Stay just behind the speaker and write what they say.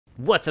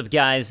What's up,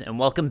 guys, and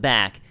welcome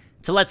back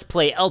to Let's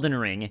Play Elden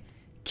Ring.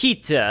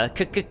 Kita.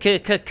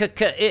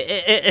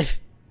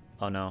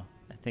 Oh no,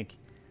 I think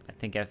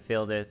I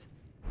failed it.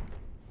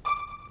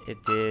 It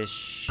is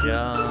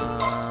Sean.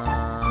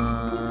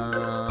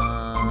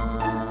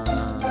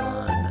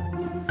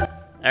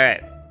 All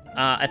right,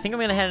 I think I'm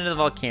gonna head into the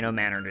Volcano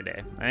Manor today.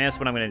 I think that's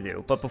what I'm gonna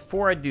do. But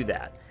before I do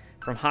that,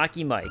 from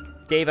Hockey Mike,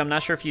 Dave, I'm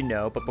not sure if you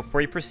know, but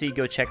before you proceed,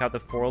 go check out the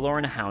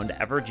Forlorn Hound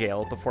Ever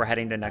Jail before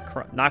heading to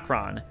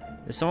Nokron.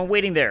 There's someone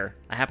waiting there.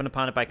 I happened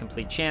upon it by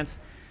complete chance.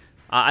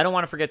 I don't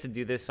want to forget to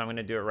do this, so I'm going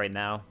to do it right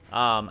now.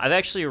 I've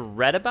actually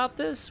read about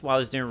this while I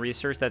was doing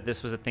research that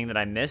this was a thing that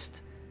I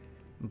missed,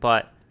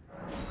 but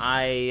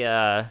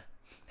I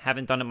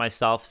haven't done it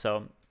myself,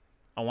 so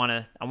I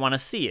want to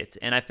see it,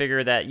 and I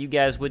figure that you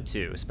guys would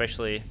too,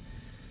 especially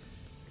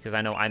because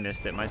I know I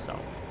missed it myself.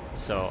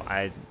 So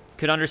I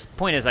could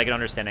point is I could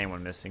understand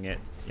anyone missing it,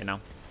 you know?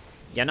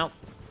 Yeah, no. All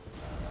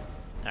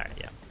right,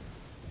 yeah.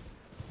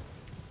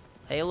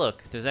 Hey,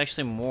 look, there's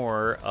actually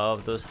more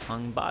of those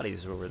hung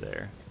bodies over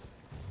there.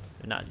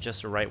 They're not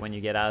just right when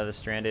you get out of the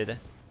stranded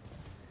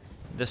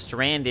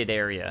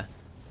area.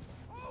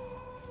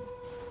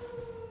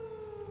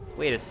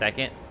 Wait a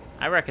second.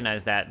 I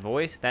recognize that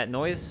voice, that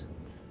noise.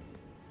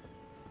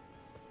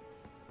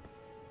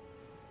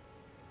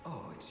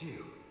 Oh, it's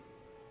you.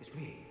 It's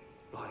me,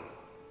 Blythe.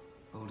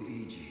 Old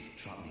E.G.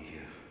 trapped me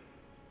here.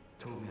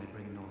 Told me I'd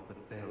bring naught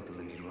but bail to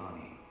Lady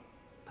Rani.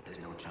 But there's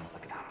no chance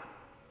that could happen.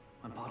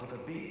 I'm part of a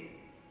being.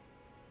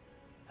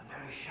 A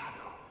very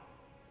shadow.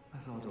 I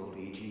thought old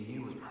E.G.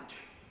 knew as much.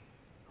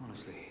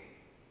 Honestly,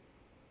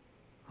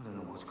 I don't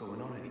know what's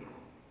going on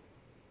anymore.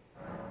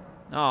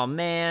 Oh,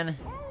 man.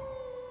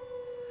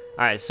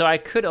 Alright, so I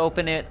could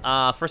open it.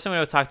 First I'm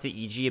going to talk to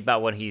E.G.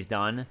 about what he's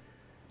done.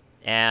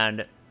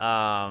 And,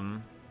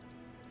 I'm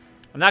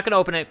not going to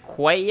open it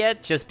quite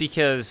yet, just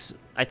because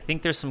I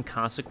think there's some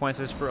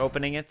consequences for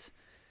opening it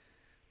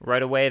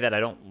right away that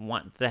I don't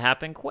want to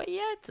happen quite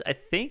yet, I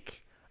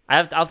think.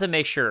 I'll have to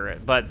make sure,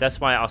 but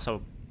that's why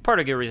also part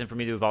of a good reason for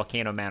me to do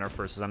Volcano Manor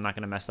first is I'm not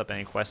going to mess up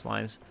any quest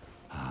lines.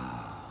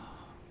 Ah,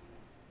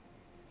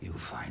 you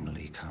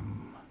finally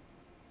come.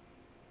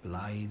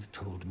 Blythe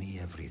told me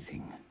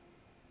everything.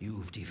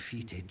 You've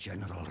defeated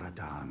General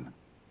Radahn,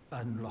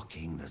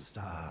 unlocking the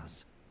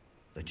stars.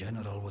 The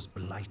general was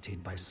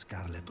blighted by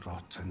scarlet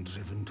rot and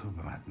driven to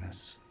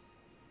madness.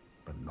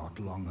 But not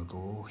long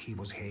ago, he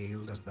was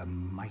hailed as the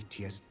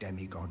mightiest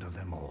demigod of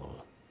them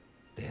all.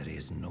 There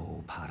is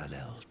no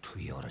parallel to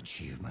your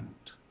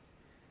achievement,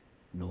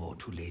 nor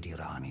to Lady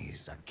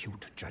Rani's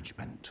acute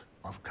judgment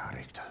of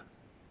character.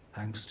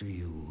 Thanks to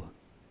you,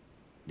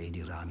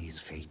 Lady Rani's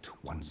fate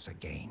once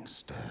again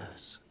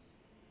stirs,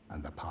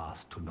 and the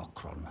path to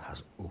Nokron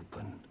has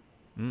opened.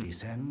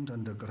 Descend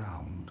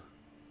underground,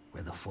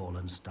 where the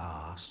fallen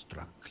star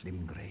struck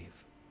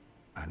Limgrave,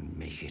 and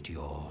make it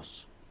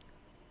yours.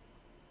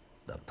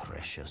 The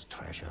precious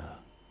treasure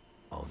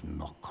of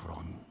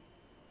Nokron.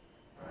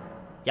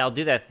 Yeah, I'll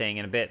do that thing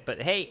in a bit. But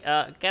hey,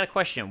 got a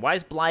question. Why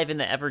is Blythe in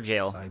the Ever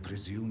Jail? I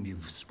presume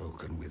you've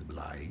spoken with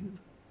Blythe?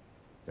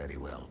 Very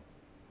well.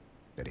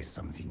 There is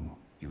something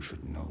you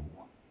should know.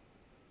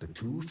 The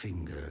Two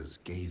Fingers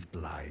gave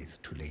Blythe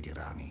to Lady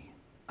Rani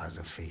as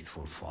a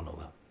faithful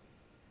follower.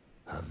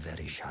 Her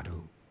very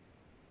shadow.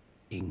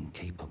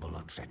 Incapable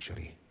of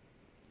treachery.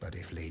 But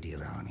if Lady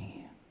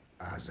Rani,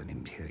 as an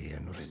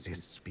Empyrean,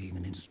 resists being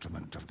an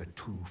instrument of the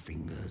Two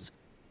Fingers,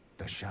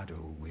 the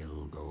shadow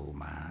will go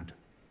mad,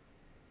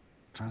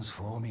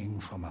 transforming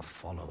from a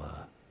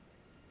follower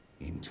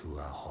into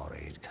a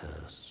horrid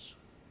curse.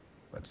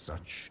 But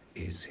such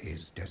is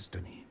his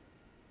destiny.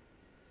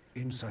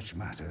 In such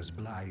matters,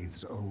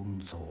 Blythe's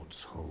own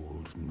thoughts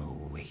hold no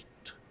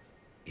weight.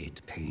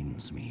 It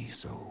pains me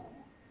so.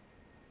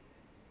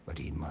 But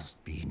he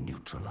must be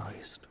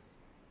neutralized.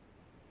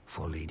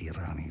 For Lady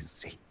Rani's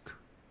sake.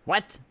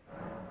 What?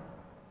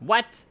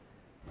 What?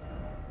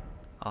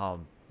 Oh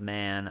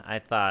man, I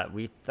thought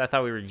we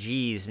were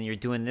G's and you're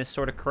doing this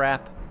sort of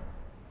crap.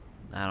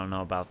 I don't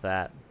know about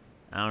that.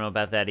 I don't know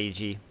about that,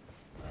 E.G.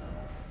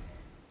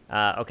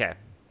 Okay.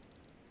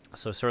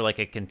 So sort of like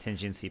a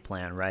contingency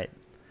plan, right?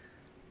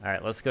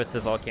 Alright, let's go to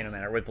the Volcano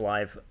Manor with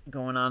Blythe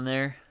going on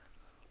there.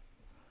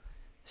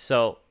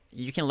 So,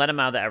 you can let him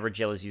out of the Ever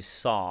Jail as you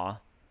saw.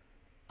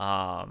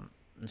 I'm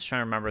just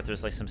trying to remember if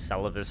there's like some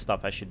Celivis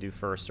stuff I should do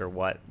first or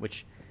what.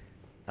 Which,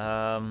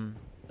 oh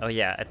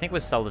yeah, I think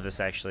with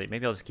Celivis actually.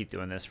 Maybe I'll just keep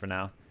doing this for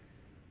now.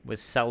 With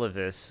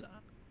Celivis,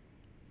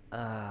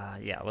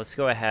 yeah, let's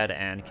go ahead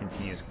and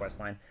continue his quest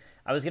line.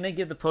 I was gonna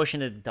give the potion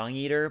to Dung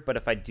Eater, but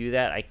if I do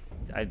that,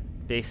 I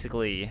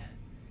basically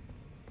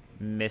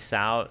miss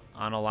out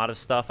on a lot of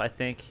stuff, I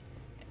think.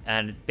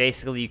 And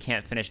basically, you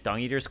can't finish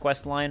Dung Eater's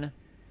quest line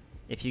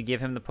if you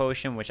give him the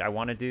potion, which I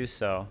want to do,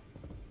 so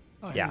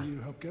yeah. I hear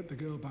you helped get the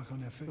girl back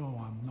on her feet.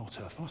 Oh, I'm not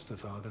her foster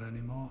father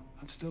anymore.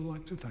 I'd still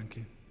like to thank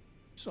you.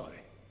 Sorry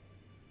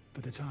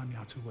for the time you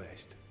had to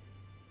waste.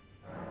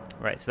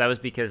 Right, so that was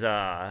because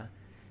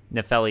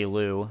Nefeli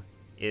Lu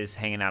is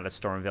hanging out at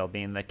Stormvale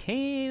being the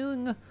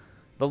king,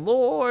 the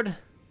lord.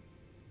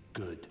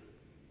 Good.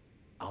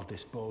 I'll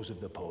dispose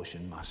of the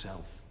potion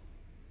myself.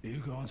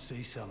 You go and see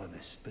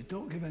Celavis, but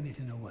don't give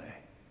anything away.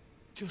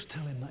 Just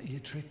tell him that you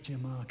tricked your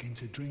mark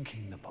into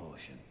drinking the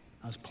potion,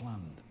 as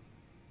planned.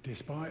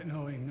 Despite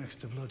knowing next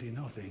to bloody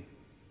nothing,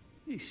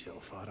 he's so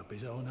far up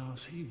his own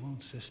arse he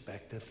won't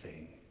suspect a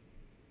thing.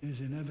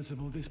 His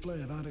inevitable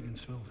display of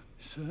arrogance will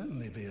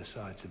certainly be a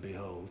sight to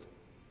behold.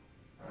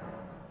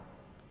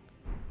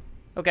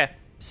 Okay,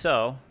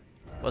 so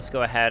let's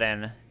go ahead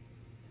and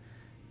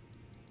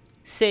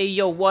say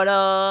yo what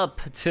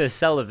up to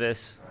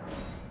Celavis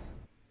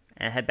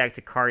and head back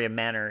to Caria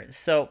Manor.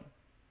 So,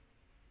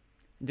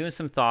 doing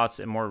some thoughts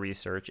and more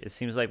research, it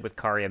seems like with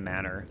Caria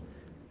Manor,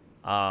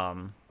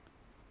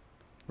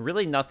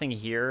 really nothing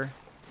here.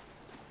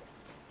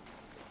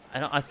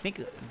 I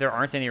think there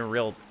aren't any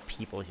real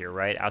people here,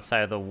 right?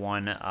 Outside of the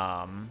one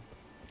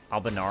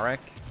Albinauric.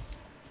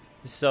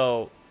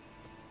 So,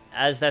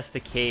 as that's the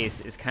case,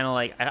 it's kind of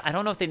like, I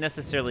don't know if they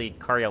necessarily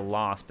Caria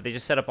lost, but they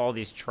just set up all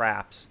these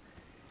traps.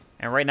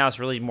 And right now it's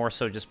really more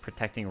so just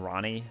protecting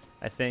Ronnie,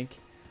 I think.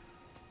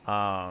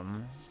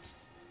 Because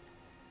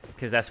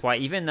that's why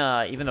even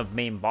the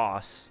main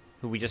boss,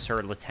 who we just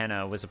heard,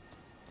 Latenna, was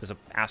a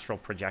astral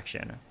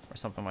projection or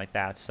something like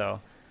that. So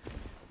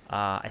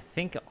I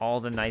think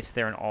all the knights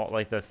there and all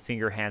like the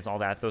finger hands, all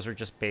that, those are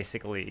just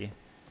basically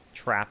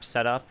traps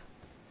set up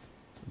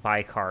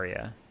by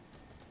Caria.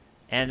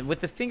 And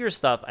with the finger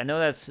stuff, I know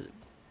that's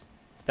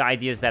the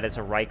idea is that it's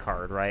a right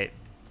card, right?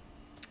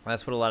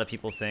 That's what a lot of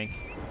people think,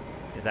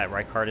 is that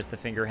right card is the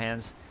finger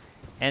hands.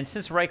 And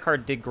since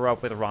Rykard did grow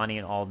up with Ronnie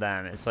and all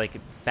them, it's like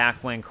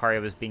back when Caria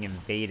was being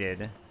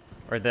invaded,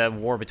 or the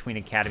war between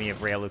Academy of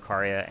Raya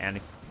Lucaria and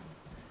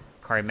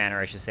Caria Manor,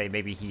 I should say,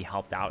 maybe he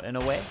helped out in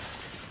a way.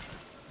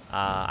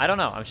 I don't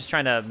know. I'm just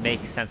trying to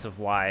make sense of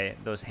why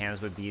those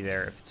hands would be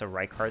there if it's a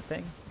Rykard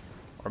thing.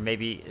 Or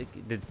maybe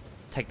the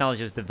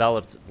technology was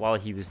developed while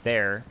he was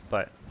there,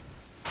 but...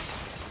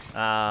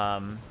 yeah,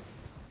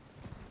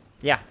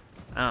 I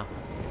don't know.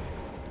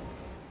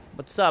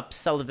 What's up,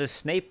 Celavis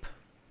Snape?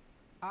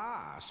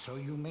 Ah, so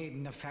you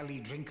made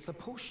Nepheli drink the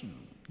potion.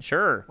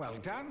 Sure. Well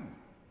done.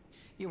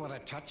 You are a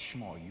touch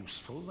more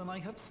useful than I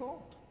had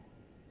thought.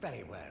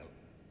 Very well.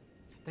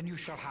 Then you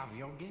shall have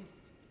your gift.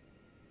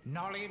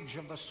 Knowledge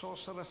of the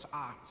sorcerous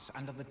arts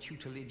under the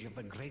tutelage of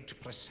the great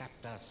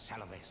preceptor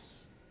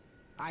Celavis.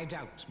 I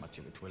doubt much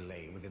of it will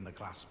lay within the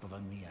grasp of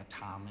a mere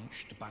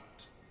tarnished,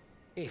 but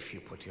if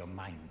you put your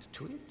mind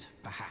to it,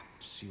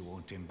 perhaps you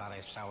won't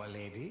embarrass our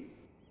lady.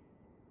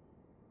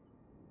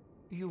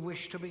 You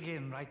wish to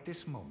begin right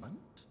this moment?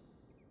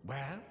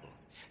 Well,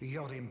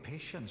 your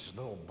impatience,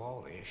 though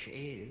boorish,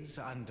 is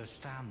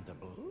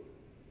understandable.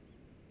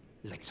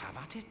 Let's have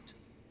at it.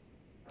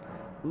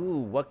 Ooh,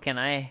 what can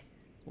I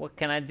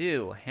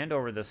do? Hand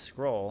over the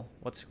scroll.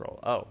 What scroll?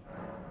 Oh,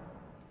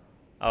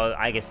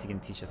 I guess he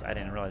can teach us. I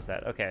didn't realize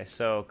that. Okay,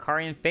 so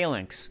Carian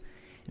Phalanx,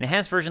 an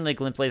enhanced version of the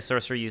glintblade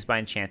sorcery used by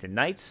enchanted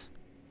knights.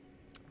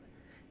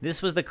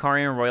 This was the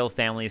Carian royal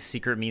family's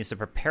secret means to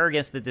prepare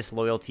against the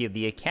disloyalty of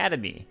the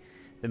Academy.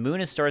 The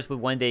moon and stars would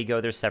one day go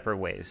their separate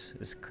ways.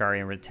 This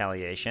Carian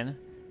retaliation.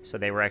 So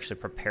they were actually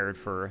prepared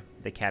for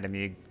the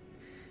Academy to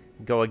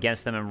go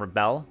against them and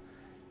rebel.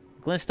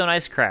 Glintstone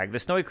Ice Crag. The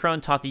Snowy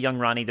Crone taught the young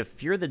Ronnie to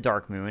fear the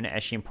Dark Moon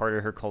as she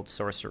imparted her cult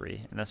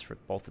sorcery. And that's for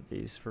both of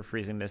these, for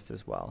Freezing Mist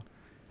as well.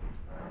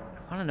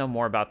 I want to know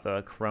more about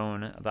the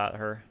Crone, about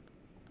her.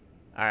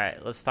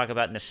 Alright, let's talk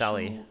about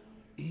Nepheli. So,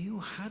 you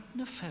had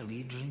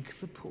Nepheli drink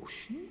the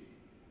potion?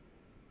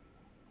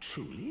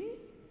 Truly?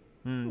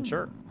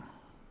 Sure.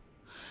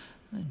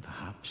 Then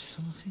perhaps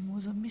something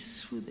was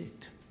amiss with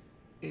it.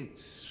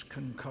 It's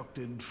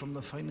concocted from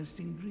the finest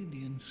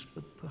ingredients,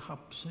 but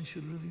perhaps I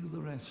should review the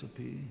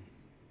recipe.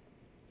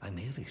 I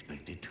may have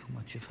expected too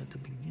much of her to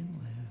begin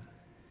with.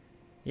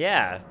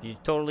 Yeah, you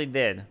totally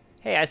did.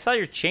 Hey, I saw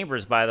your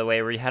chambers, by the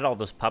way, where you had all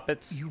those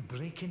puppets. You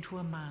break into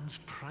a man's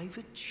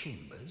private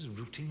chambers,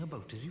 rooting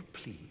about as you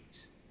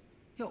please.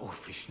 Your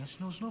offishness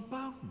knows no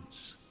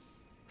bounds.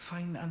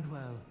 Fine and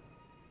well.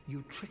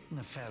 You tricked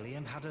Nepheli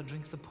and had her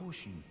drink the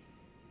potion.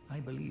 I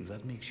believe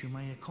that makes you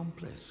my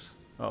accomplice.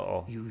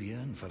 Uh-oh. You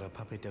yearn for a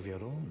puppet of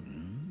your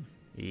own,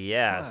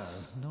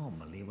 Yes. Well,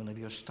 normally one of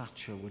your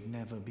stature would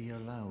never be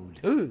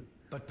allowed. Ooh.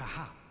 But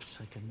perhaps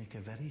I can make a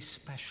very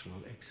special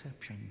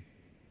exception.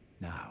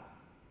 Now,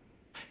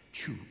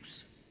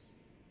 choose.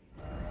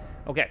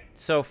 Okay,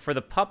 so for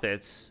the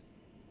puppets...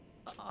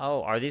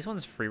 Oh, are these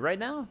ones free right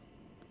now?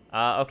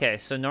 Okay,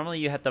 so normally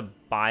you have to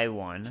buy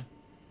one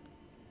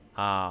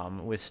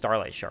with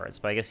Starlight Shards,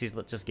 but I guess he's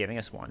just giving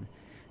us one.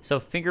 So,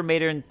 Finger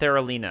Maiden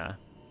Theralina.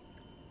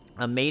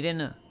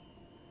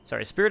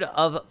 Spirit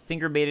of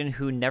Finger Maiden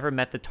who never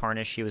met the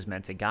tarnish she was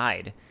meant to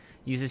guide.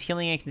 Uses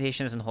healing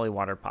incantations and holy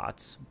water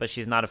pots, but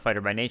she's not a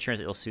fighter by nature and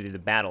is ill-suited to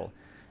battle.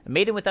 A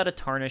maiden without a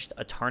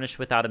tarnished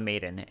without a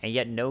maiden, and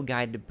yet no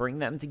guide to bring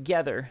them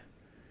together.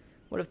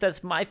 What if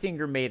that's my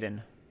Finger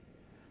Maiden?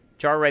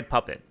 Jar-Ray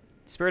Puppet.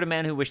 Spirit of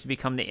man who wished to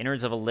become the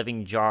innards of a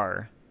living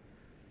jar.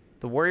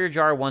 The warrior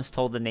jar once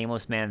told the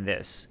nameless man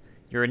this.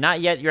 You're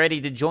not yet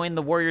ready to join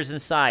the warriors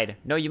inside.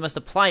 No, you must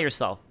apply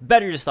yourself,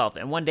 better yourself,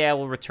 and one day I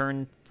will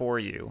return for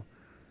you.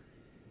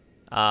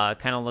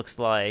 Kind of looks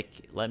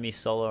like, let me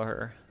solo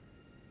her.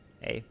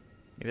 Hey,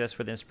 maybe that's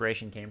where the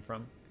inspiration came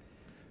from.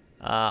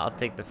 I'll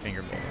take the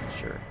finger bowling,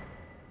 sure.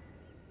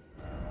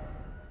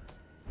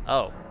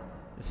 Oh,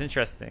 it's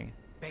interesting.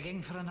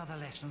 Begging for another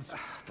lesson.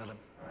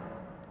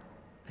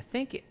 I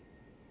think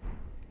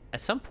at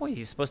some point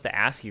he's supposed to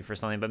ask you for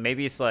something, but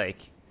maybe it's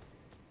like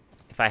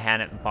if I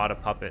hadn't bought a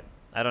puppet.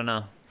 I don't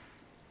know.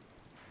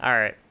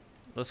 Alright,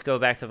 let's go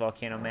back to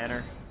Volcano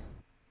Manor.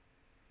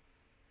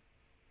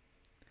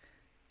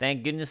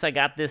 Thank goodness I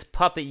got this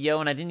puppet, yo,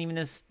 and I didn't even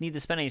need to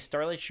spend any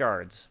Starlight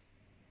Shards.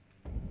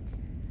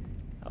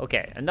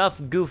 Okay,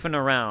 enough goofing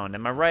around.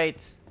 Am I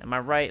right? Am I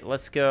right?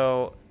 Let's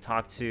go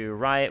talk to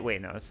Riot.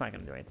 Wait, no, it's not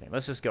going to do anything.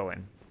 Let's just go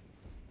in.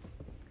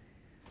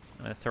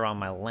 I'm going to throw on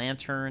my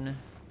lantern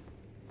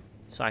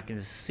so I can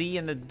see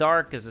in the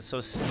dark because it's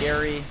so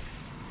scary.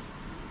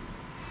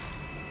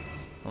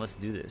 Let's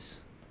do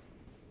this.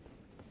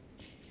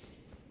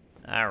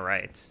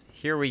 Alright,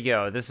 here we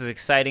go. This is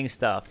exciting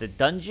stuff. The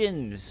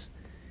dungeons.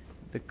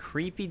 The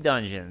creepy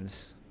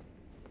dungeons.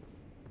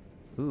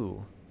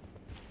 Ooh.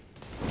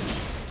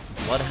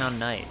 Bloodhound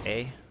Knight,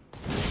 eh?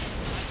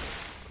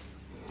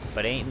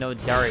 But ain't no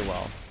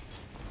Darrywell.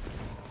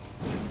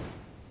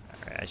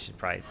 Alright, I should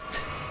probably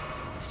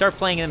start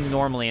playing him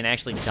normally and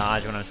actually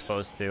dodge when I'm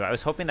supposed to. I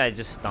was hoping that I'd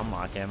just stun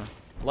lock him.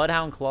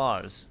 Bloodhound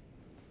Claws.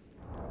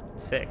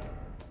 Sick.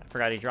 I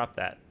forgot he dropped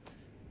that.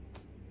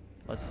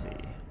 Let's see.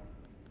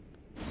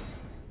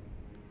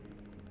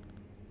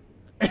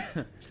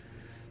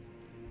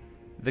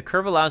 The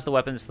curve allows the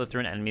weapon to slip through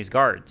an enemy's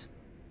guard.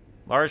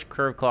 Large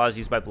curved claws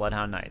used by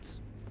Bloodhound Knights.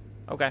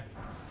 Okay.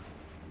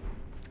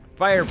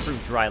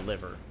 Fireproof dry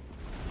liver.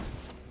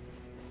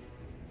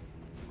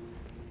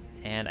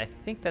 And I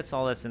think that's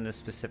all that's in this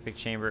specific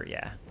chamber.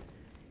 Yeah.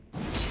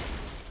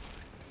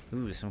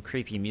 Ooh, some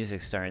creepy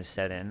music starting to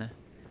set in.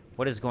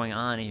 What is going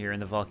on here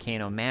in the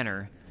Volcano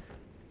Manor?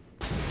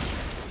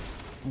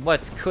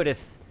 What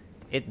couldeth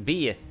it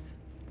beeth?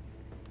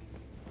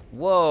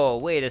 Whoa,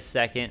 wait a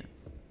second.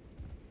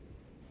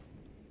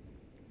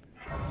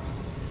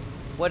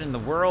 What in the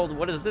world?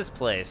 What is this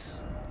place?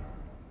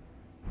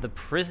 The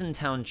Prison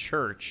Town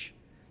Church.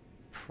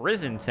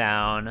 Prison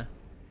Town?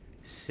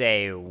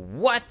 Say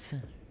what?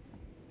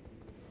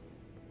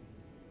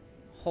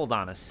 Hold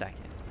on a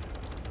second.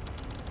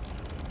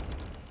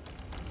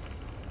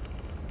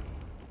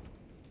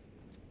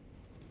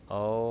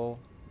 Oh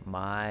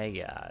my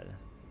god.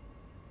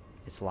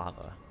 It's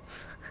lava.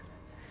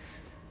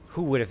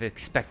 Who would have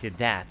expected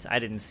that? I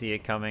didn't see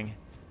it coming.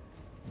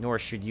 Nor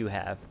should you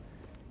have.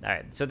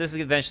 Alright, so this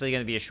is eventually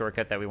going to be a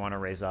shortcut that we want to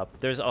raise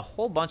up. There's a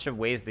whole bunch of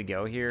ways to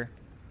go here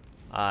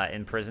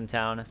in Prison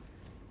Town.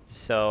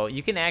 So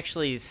you can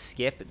actually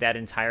skip that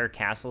entire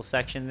castle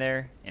section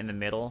there in the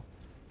middle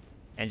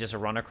and just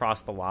run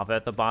across the lava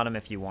at the bottom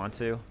if you want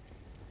to.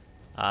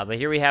 But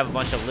here we have a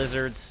bunch of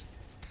lizards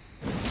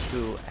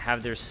who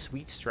have their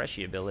sweet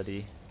stretchy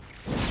ability.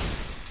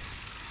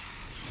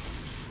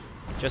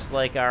 Just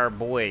like our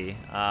boy,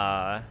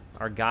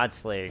 our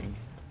God-slaying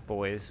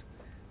boys.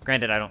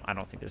 Granted, I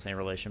don't think there's any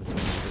relation between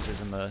the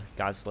wizards and the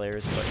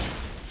God-slayers, but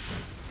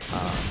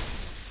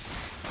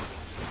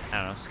I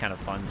don't know, it's kind of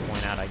fun to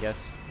point out, I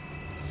guess.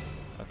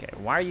 Okay,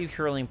 why are you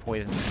hurling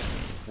poison at me?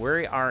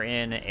 We are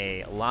in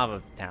a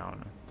lava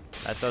town.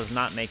 That does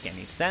not make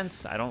any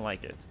sense. I don't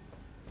like it.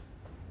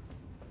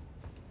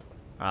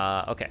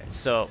 Okay,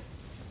 so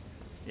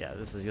yeah,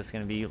 this is just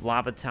gonna be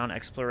lava town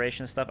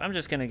exploration stuff. I'm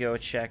just gonna go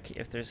check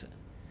if there's.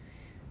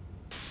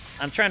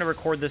 I'm trying to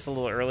record this a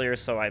little earlier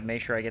so I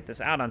make sure I get this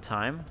out on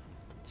time.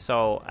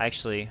 So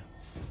actually,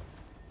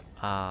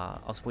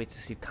 I'll wait to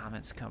see if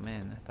comments come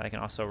in that I can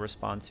also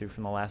respond to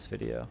from the last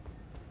video.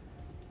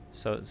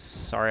 So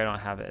sorry I don't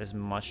have as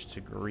much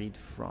to read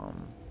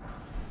from.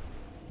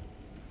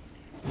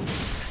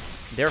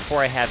 Therefore,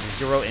 I have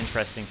 0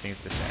 interesting things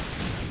to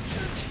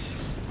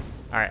say.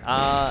 All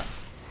right.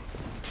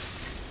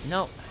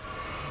 No.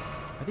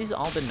 Are these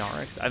all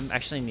Benarix?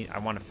 I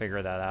want to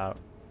figure that out.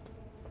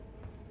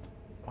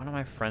 One of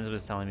my friends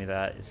was telling me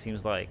that it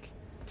seems like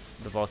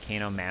the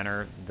Volcano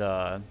Manor,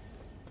 the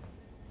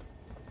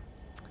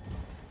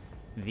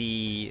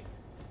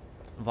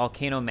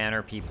Volcano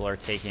Manor people are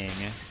taking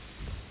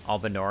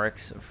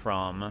Albinorix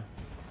from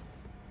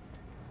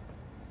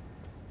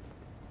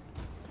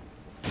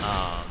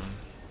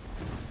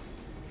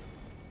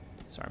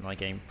sorry, I'm like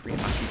getting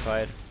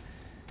preoccupied.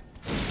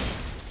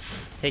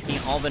 Taking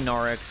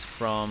Albinorix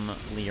from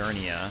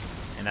Liurnia,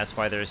 and that's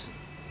why there's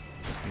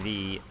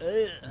the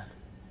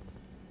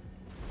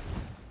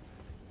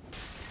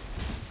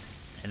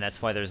and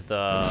that's why there's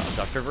the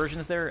abductor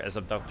versions there, as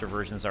abductor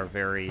versions are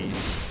very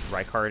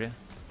Rykard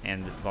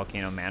and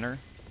Volcano Manor.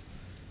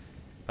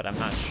 But I'm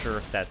not sure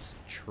if that's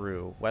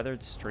true.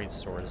 Weathered Straight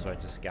Sword is what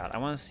I just got. I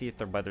want to see if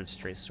the Weathered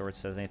Straight Sword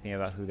says anything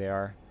about who they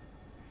are.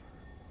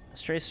 A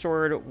straight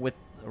sword with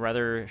a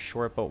rather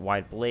short but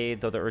wide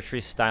blade, though the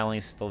archery styling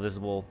is still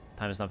visible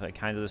Time is not that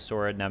kind of the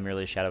story, now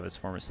merely a shadow of its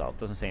former self.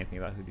 Doesn't say anything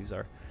about who these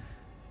are.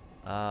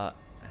 I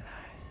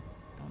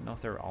don't know if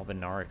they're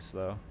Albinarics,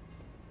 though.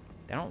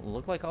 They don't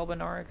look like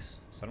Albinarics,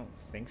 so I don't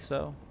think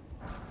so.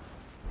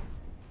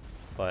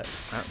 But,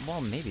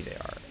 well, maybe they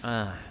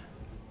are.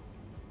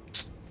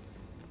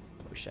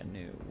 Wish I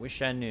knew.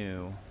 Wish I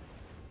knew.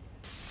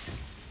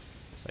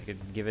 So I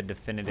could give a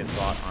definitive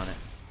thought on it.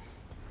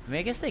 I mean,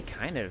 I guess they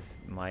kind of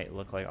might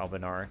look like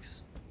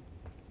Albinarics.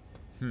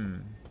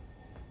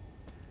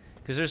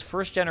 Because there's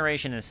first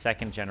generation and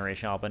second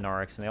generation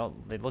Albinarics, and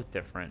they look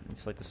different.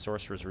 It's like the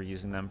sorcerers were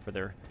using them for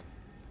their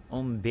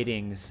own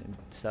biddings and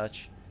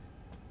such.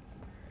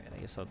 I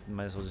guess I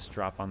might as well just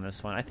drop on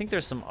this one. I think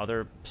there's some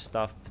other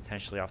stuff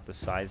potentially off the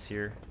sides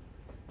here.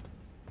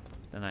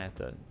 Then I have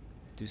to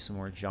do some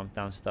more jump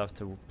down stuff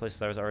to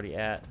places I was already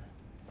at.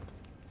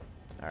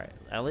 Alright,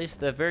 at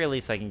least, the very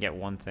least I can get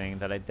one thing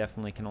that I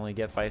definitely can only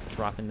get by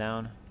dropping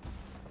down.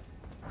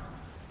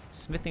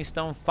 Smithing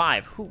Stone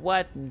 5. Who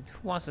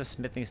wants a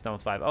Smithing Stone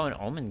 5? Oh, an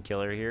Omen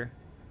Killer here.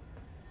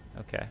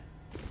 Okay.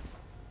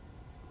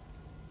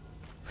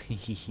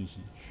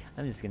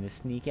 I'm just gonna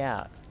sneak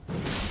out. You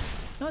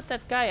know what,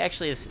 that guy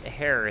actually,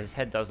 his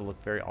head does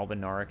look very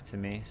Albinaric to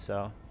me,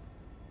 so.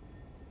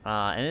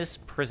 And this is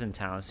prison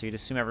town, so you'd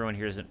assume everyone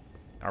here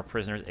are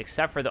prisoners,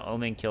 except for the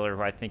Omen Killer,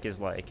 who I think is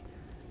like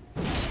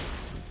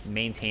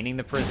maintaining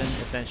the prison,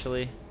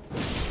 essentially.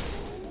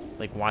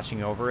 Like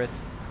watching over it.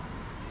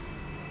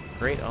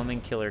 Great Omen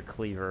Killer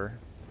Cleaver.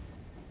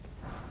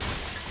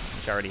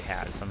 Which I already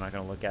had, so I'm not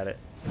gonna look at it.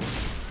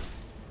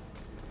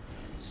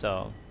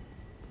 So,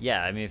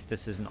 yeah, I mean, if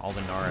this is an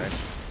Albinaric,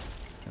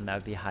 then that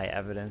would be high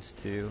evidence,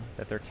 too,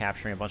 that they're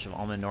capturing a bunch of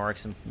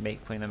Albinarics and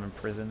putting them in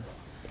prison.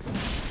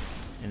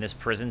 In this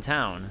prison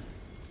town.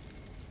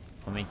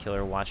 Omen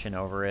Killer watching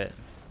over it.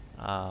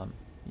 You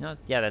know,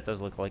 yeah, that does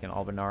look like an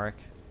Albinaric.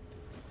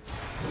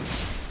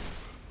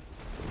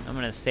 I'm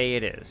gonna say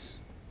it is.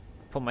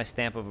 Put my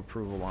stamp of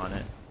approval on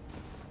it.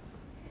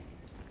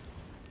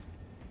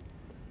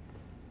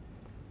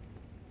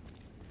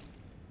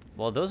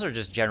 Well, those are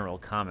just general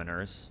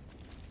commoners.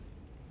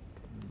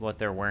 What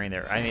they're wearing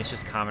there. I mean, it's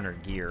just commoner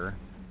gear.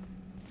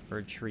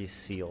 Bird Tree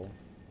Seal.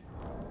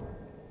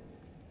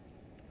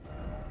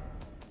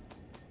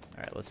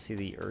 Alright, let's see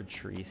the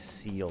Erdtree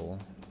Seal.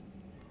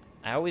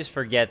 I always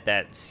forget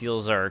that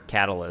seals are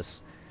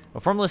catalysts.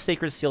 A formless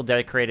sacred seal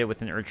decorated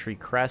with an Erdtree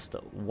crest,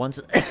 once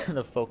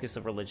the focus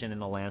of religion in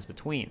the lands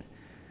between.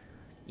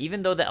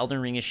 Even though the Elden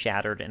Ring is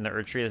shattered and the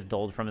Erdtree has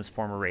dulled from its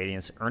former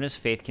radiance, earnest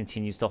faith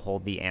continues to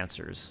hold the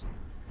answers.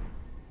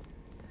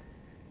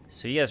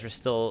 So you guys were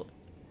still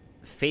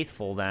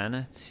faithful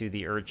then to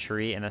the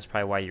Erdtree, and that's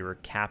probably why you were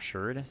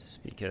captured. It's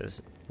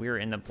because we were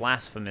in the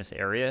blasphemous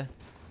area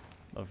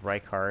of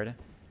Rykard.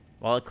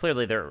 Well,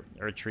 clearly they're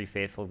Erdtree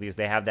faithful because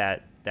they have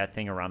that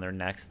thing around their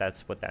necks.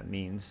 That's what that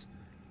means.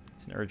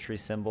 It's an Erdtree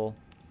symbol.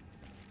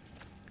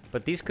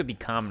 But these could be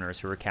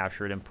commoners who were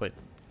captured and put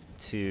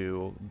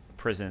to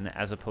prison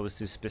as opposed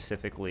to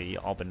specifically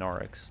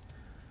Albinarics.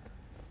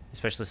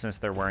 Especially since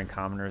they're wearing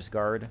commoners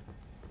garb.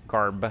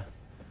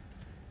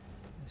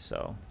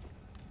 So,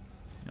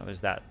 you know,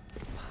 there's that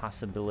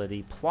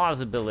plausibility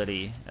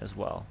as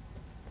well.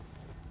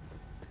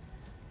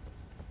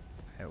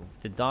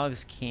 The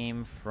dogs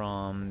came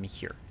from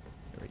here.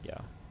 There we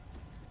go.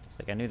 It's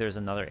like I knew there was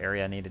another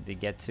area I needed to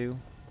get to.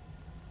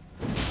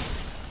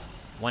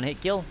 One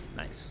hit kill.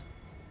 Nice.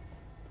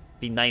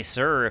 Be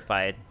nicer if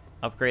I had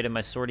upgraded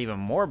my sword even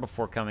more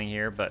before coming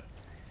here, but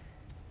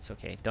it's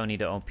okay. Don't need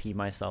to OP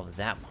myself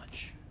that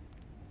much.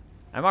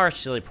 I'm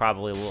actually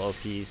probably a little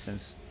OP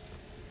since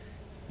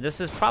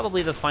this is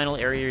probably the final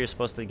area you're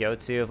supposed to go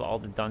to of all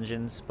the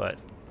dungeons, but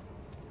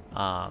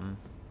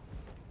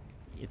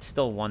it's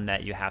still one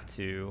that you have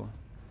to...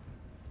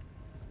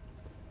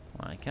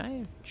 Can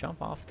I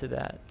jump off to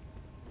that?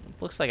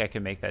 It looks like I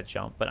can make that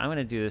jump, but I'm going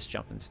to do this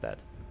jump instead.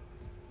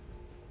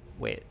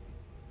 Wait.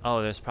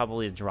 Oh, there's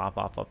probably a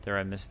drop-off up there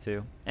I missed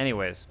too.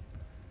 Anyways,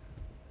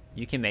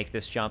 you can make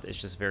this jump.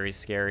 It's just very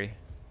scary.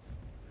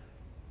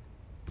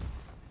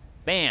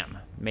 Bam!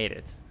 Made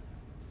it.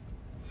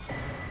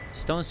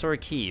 Stone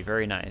Sword Key.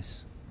 Very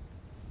nice.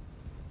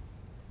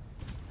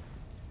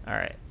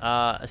 Alright,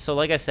 so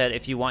like I said,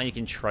 if you want, you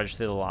can trudge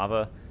through the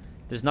lava.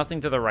 There's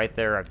nothing to the right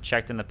there. I've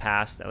checked in the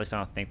past. At least I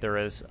don't think there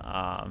is.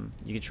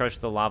 You can trudge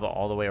through the lava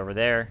all the way over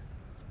there.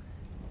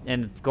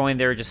 And going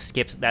there just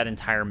skips that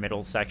entire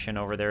middle section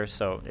over there,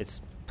 so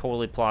it's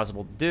totally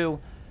plausible to do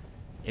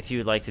if you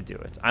would like to do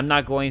it. I'm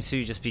not going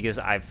to just because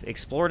I've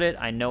explored it.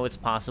 I know it's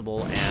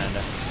possible, and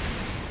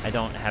I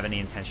don't have any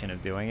intention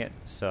of doing it.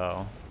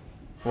 So,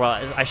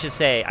 well, I should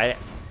say,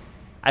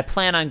 I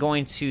plan on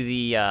going to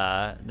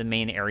the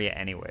main area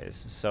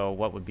anyways, so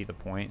what would be the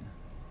point?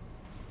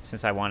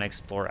 Since I want to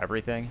explore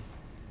everything.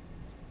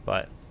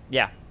 But,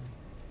 yeah.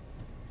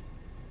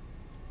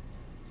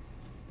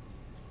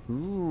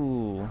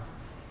 Ooh.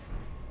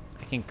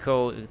 I can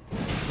go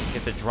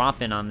get the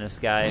drop in on this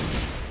guy.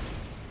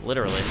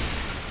 Literally.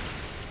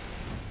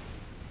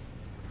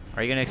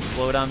 Are you going to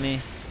explode on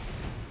me?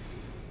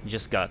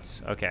 Just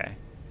guts. Okay.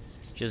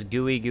 Just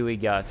gooey, gooey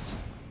guts.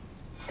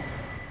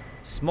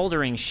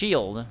 Smoldering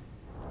shield.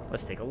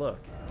 Let's take a look.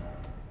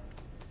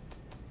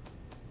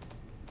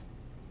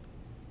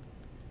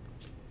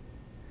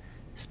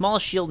 Small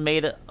shield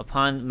made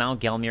upon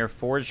Mount Gelmir,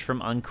 forged from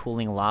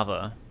uncooling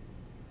lava.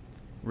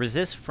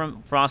 Resists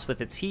from frost with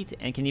its heat,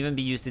 and can even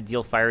be used to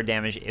deal fire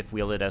damage if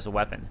wielded as a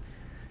weapon.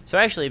 So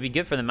actually, it'd be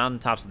good for the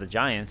mountaintops of the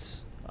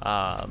giants,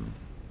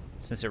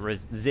 since it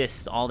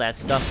resists all that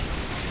stuff.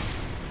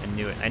 I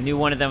knew it. I knew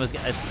one of them was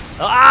gonna...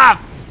 Ah!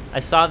 I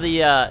saw the...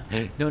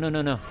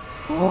 No.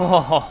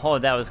 Oh,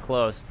 that was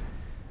close.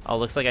 Oh,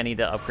 looks like I need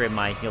to upgrade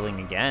my healing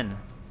again.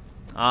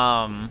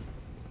 I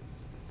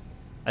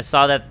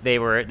saw that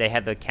they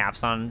had the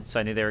caps on, so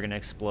I knew they were gonna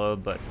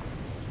explode, but...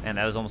 Man,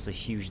 that was almost a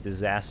huge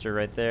disaster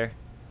right there.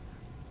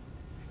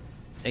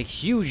 A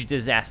huge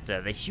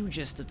disaster. The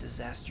hugest of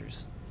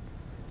disasters.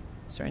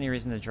 Is there any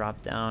reason to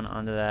drop down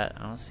onto that?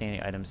 I don't see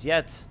any items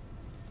yet.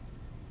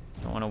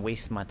 Don't want to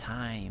waste my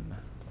time.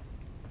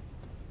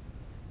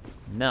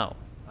 No.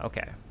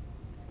 Okay.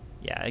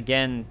 Yeah,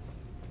 again,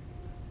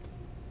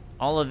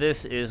 all of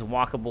this is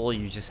walkable.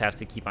 You just have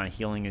to keep on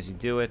healing as you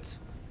do it.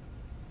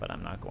 But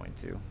I'm not going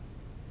to.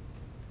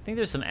 I think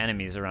there's some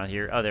enemies around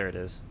here. Oh, there it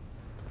is.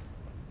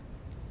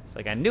 It's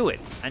like, I knew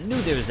it. I knew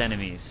there was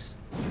enemies.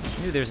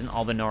 I knew there's an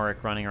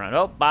Albinoric running around.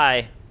 Oh,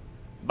 bye.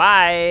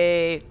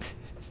 Bye.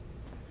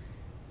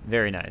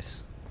 Very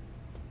nice.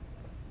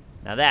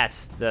 Now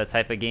that's the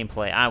type of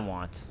gameplay I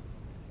want.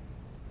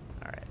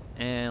 Alright,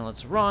 and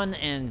let's run,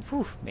 and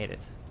whew, made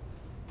it.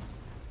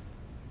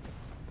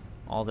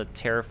 All the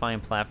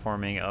terrifying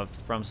platforming of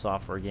From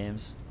Software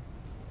games.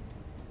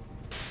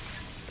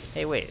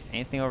 Hey, wait,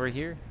 anything over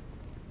here?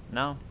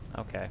 No?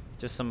 Okay,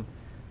 just some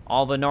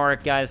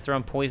Albinoric guys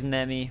throwing poison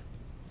at me.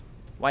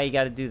 Why you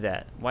gotta do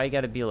that? Why you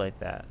gotta be like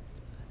that?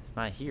 It's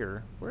not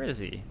here. Where is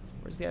he?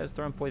 Where's the guy who's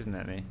throwing poison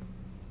at me?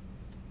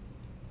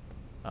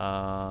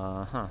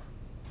 Huh.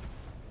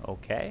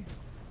 Okay.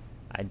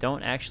 I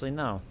don't actually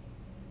know.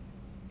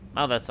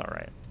 Oh, that's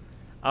alright.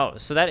 Oh,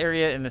 so that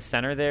area in the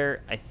center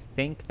there, I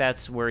think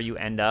that's where you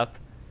end up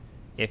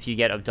if you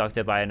get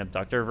abducted by an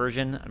abductor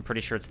version. I'm pretty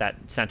sure it's that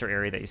center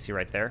area that you see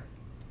right there.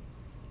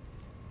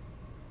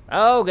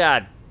 Oh,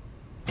 God.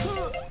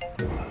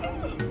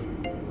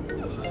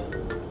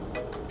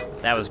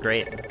 That was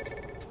great.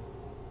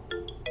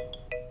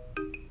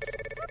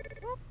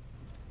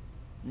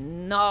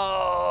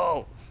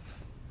 No!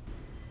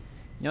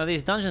 You know,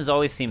 these dungeons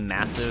always seem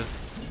massive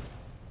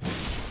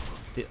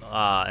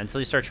until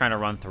you start trying to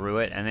run through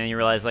it, and then you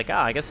realize, like,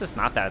 I guess it's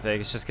not that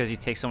big. It's just because you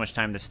take so much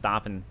time to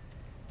stop and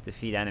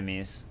defeat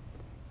enemies.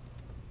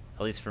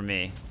 At least for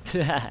me.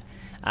 I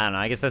don't know.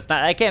 I guess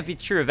that can't be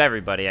true of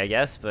everybody, I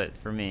guess, but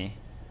for me,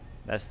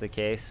 that's the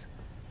case.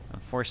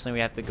 Unfortunately, we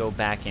have to go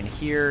back in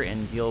here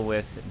and deal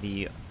with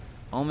the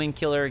Omen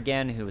Killer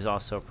again, who is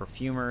also a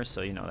perfumer,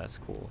 so, you know, that's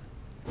cool.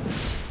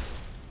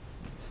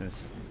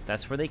 Since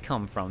that's where they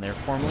come from. They're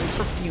formerly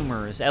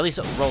perfumers. At least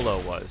Rolo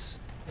was.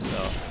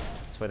 So,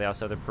 that's why they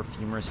also have the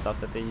perfumer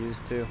stuff that they use,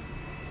 too.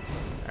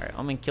 Alright,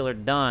 Omen Killer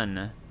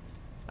done.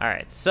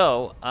 Alright,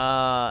 so,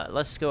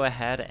 let's go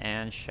ahead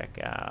and check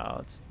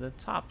out the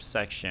top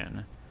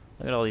section.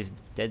 Look at all these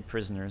dead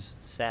prisoners.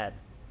 Sad.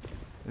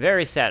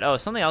 Very sad. Oh,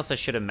 something else I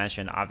should have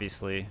mentioned,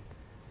 obviously,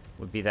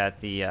 would be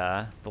that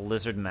the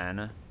lizard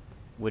men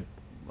would...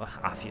 Well,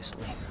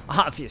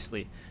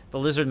 obviously, the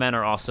lizard men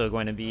are also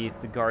going to be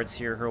the guards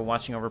here who are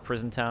watching over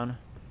Prison Town.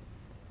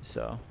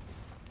 So,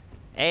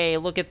 hey,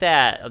 look at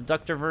that.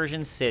 Abductor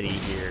Version City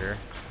here.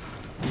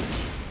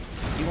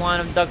 You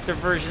want abductor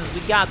versions?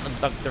 We got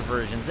abductor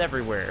versions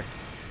everywhere.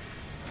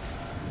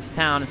 This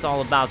town, it's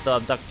all about the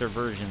abductor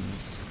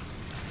versions.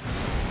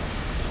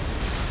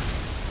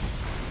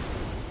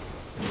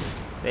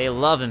 They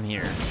love him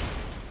here.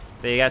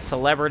 They got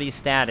celebrity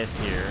status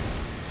here.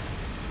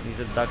 These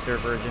abductor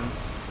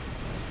virgins.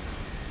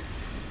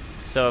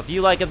 So if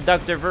you like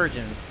abductor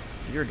virgins,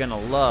 you're gonna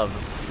love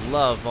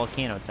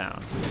Volcano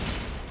Town.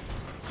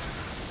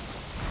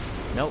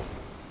 Nope.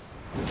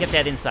 Get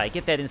that inside,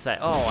 get that inside.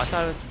 Oh, I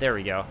thought, there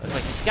we go. It's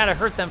like, it's gotta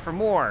hurt them for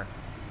more.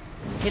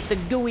 Hit the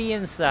gooey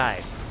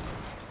insides.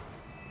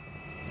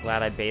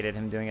 Glad I baited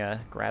him doing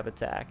a grab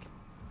attack.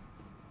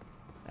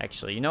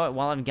 Actually, you know what?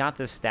 While I've got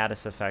this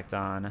status effect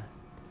on, I'm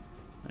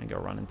gonna go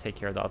run and take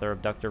care of the other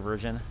abductor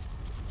virgin.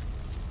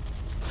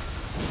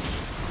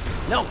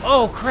 No!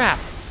 Oh, crap!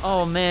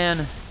 Oh,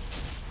 man.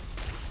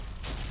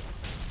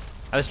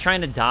 I was trying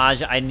to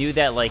dodge. I knew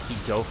that, like,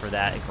 he'd go for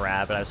that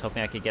grab, but I was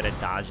hoping I could get a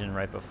dodge in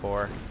right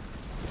before.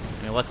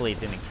 I mean, luckily it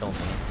didn't kill me,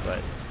 but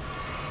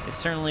it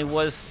certainly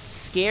was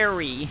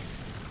scary.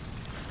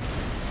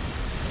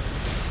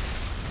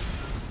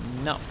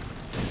 No.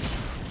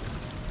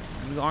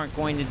 You aren't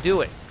going to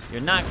do it.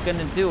 You're not going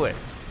to do it.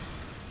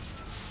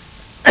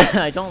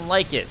 I don't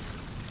like it.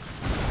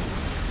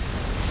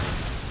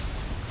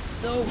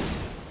 No.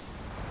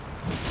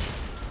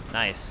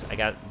 Nice. I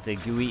got the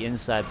gooey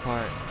inside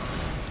part.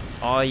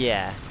 Oh,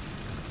 yeah.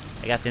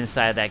 I got the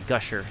inside of that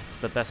gusher. It's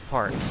the best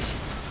part.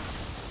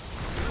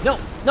 No!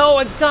 No,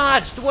 I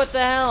dodged! What the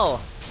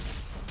hell?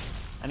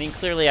 I mean,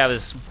 clearly I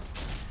was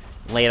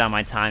late on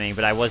my timing,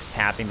 but I was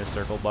tapping the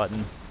circle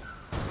button.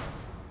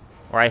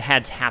 Or I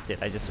had tapped it.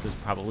 I just was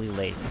probably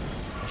late,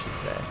 I should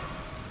say.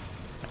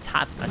 I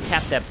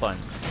tapped that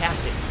button. I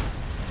tapped it.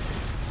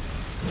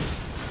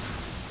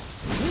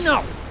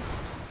 No!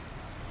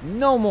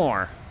 No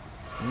more.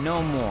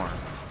 No more.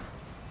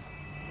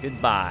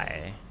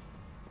 Goodbye.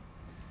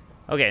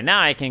 Okay,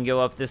 now I can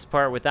go up this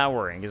part without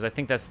worrying, because I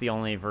think that's the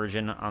only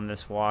virgin on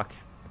this walk.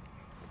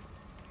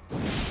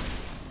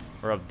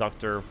 Or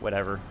abductor,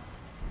 whatever.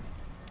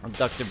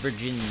 Abductor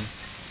virgin.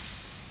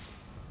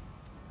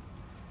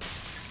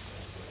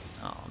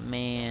 Oh,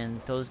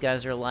 man. Those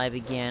guys are alive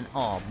again.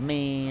 Oh,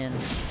 man.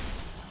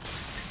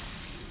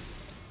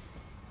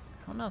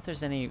 I don't know if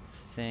there's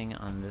anything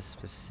on this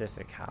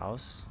specific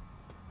house.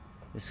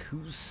 This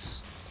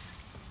house.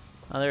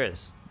 Oh, there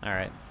is.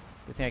 Alright.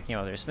 Good thing I came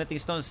over there. Smithing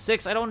stone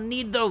 6. I don't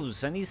need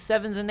those. I need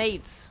 7s and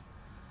 8s.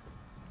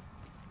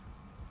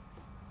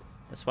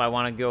 That's why I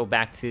want to go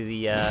back to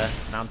the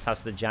Mountain Toss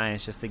of the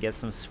Giants just to get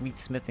some sweet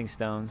smithing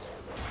stones.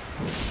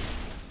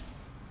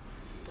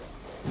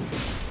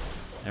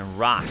 And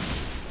rock.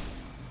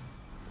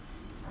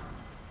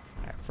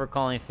 Alright, for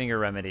calling finger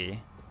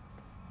remedy.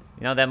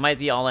 You know, that might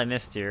be all I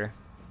missed here,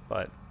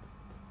 but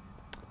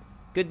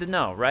good to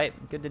know,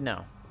 right? Good to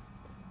know.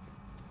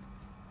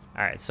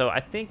 Alright, so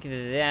I think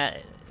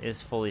that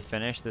is fully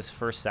finished, this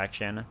first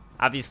section.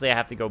 Obviously, I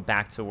have to go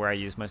back to where I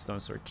used my stone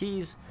sword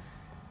keys,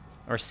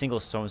 or single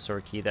stone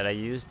sword key that I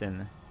used,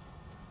 and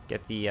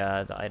get the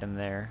item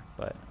there.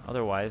 But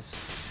otherwise,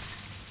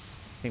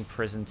 I think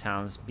Prison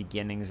Town's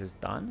beginnings is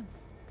done.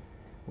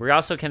 We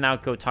also can now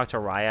go talk to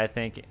Raya, I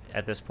think,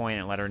 at this point,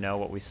 and let her know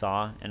what we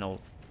saw, and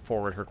it'll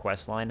forward her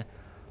quest line.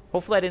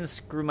 Hopefully I didn't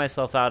screw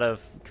myself out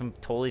of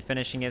totally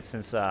finishing it,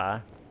 since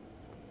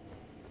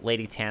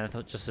Lady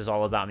Tanith just is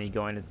all about me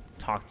going to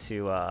talk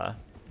to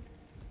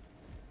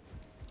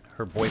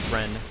her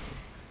boyfriend,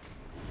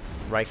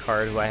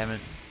 Rykard, who I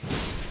haven't,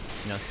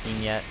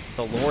 seen yet.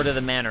 The Lord of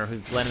the Manor,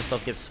 who let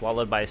himself get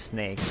swallowed by a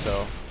snake,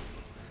 so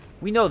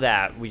we know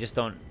that. We just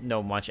don't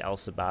know much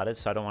else about it,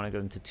 so I don't want to go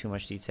into too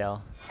much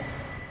detail.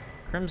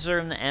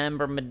 Crimson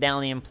Amber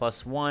Medallion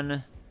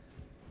 +1.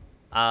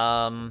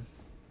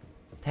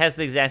 It has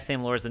the exact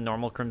same lore as the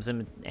normal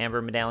Crimson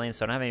Amber Medallion,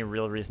 so I don't have any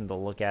real reason to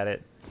look at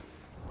it.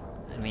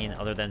 I mean,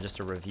 other than just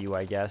a review,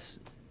 I guess.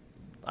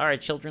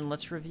 Alright, children,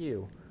 let's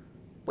review.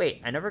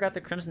 Wait, I never got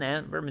the Crimson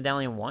Amber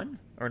Medallion 1?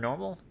 Or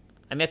normal?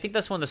 I mean, I think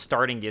that's one of the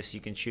starting gifts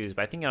you can choose,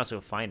 but I think you can also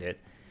find it.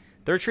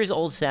 Third tree's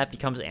old sap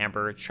becomes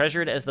amber,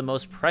 treasured as the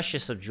most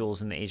precious of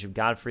jewels in the age of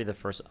Godfrey, the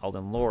first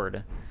Elden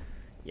Lord.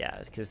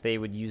 Yeah, because they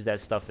would use that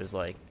stuff as,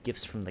 like,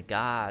 gifts from the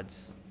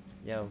gods.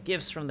 Yo,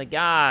 gifts from the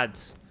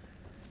gods!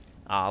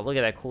 Aw, look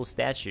at that cool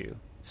statue.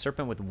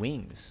 Serpent with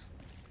wings.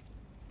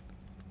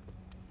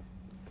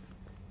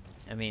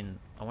 I mean,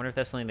 I wonder if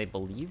that's something they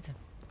believed?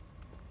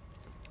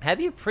 It had to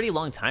be a pretty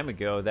long time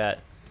ago that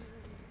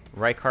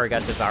Rykard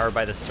got devoured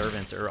by the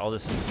servant, or all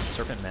this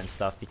serpent men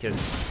stuff, because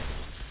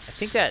I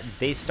think that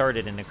they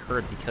started and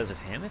occurred because of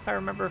him, if I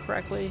remember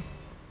correctly.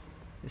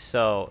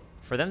 So,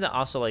 for them to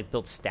also, like,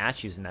 build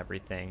statues and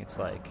everything, it's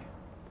like,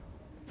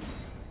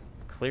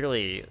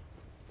 clearly,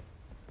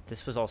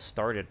 this was all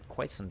started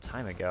quite some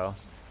time ago.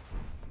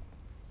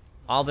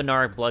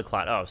 Albinaric blood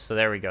clot. Oh, so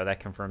there we go. That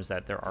confirms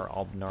that there are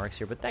Albinarics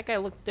here, but that guy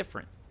looked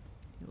different.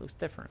 He looks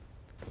different.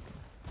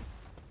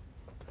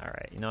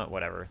 Alright, you know what?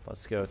 Whatever.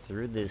 Let's go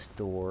through this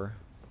door.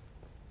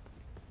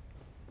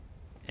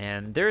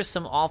 And there's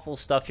some awful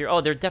stuff here.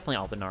 Oh, they're definitely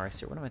Albinarics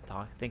here. What am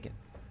I thinking?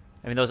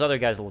 I mean, those other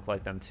guys look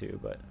like them too,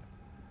 but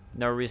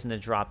no reason to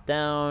drop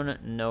down.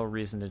 No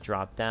reason to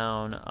drop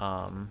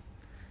down.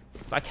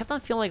 I kept on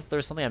feeling like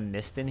there's something I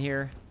missed in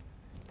here,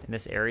 in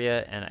this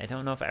area, and I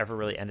don't know if I ever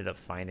really ended up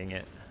finding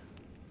it.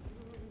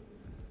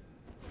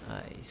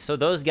 So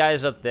those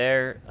guys up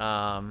there,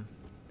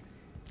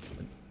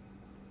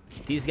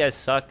 these guys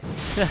suck.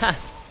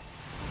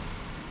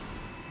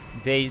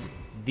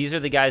 These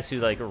are the guys who,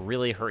 like,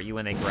 really hurt you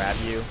when they grab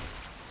you.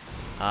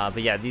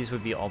 But yeah, these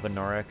would be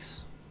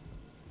Albinarics.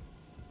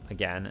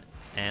 Again.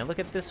 And look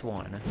at this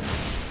one.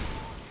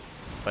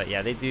 But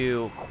yeah, they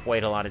do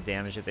quite a lot of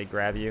damage if they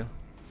grab you.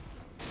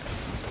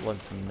 There's blood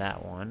from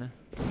that one.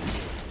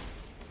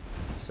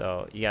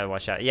 So you gotta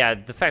watch out. Yeah,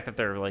 the fact that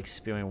they're, like,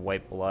 spewing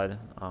white blood,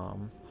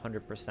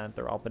 100%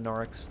 they're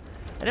Albinarics.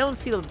 I don't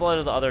see the blood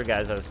of the other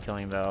guys I was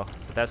killing, though.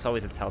 But that's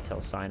always a telltale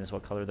sign, is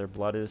what color their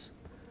blood is.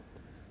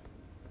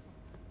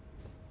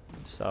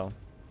 So,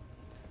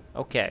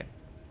 okay.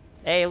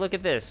 Hey, look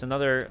at this.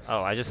 Another...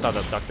 Oh, I just saw the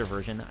abductor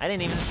version. I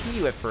didn't even see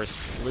you at first,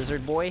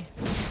 lizard boy.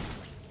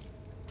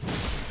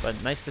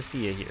 But nice to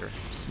see you here,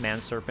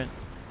 man serpent.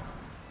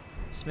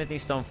 Smithing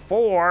stone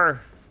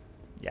 4.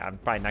 Yeah, I'm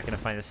probably not going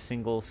to find a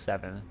single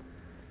 7.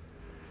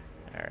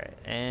 Alright,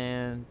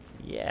 and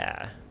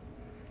yeah.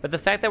 But the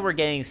fact that we're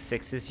getting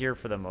 6s here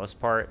for the most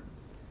part,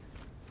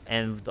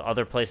 and the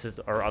other places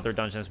or other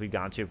dungeons we've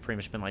gone to have pretty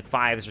much been like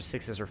 5s or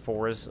 6s or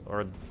 4s,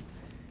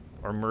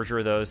 or merger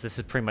of those. This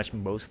has pretty much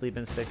mostly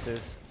been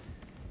 6s.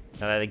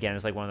 Now that, again,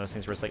 is like one of those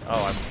things where it's like,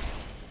 oh,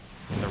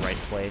 I'm in the right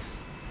place.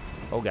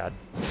 Oh god.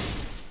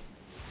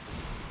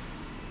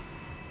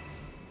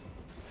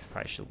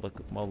 Probably should look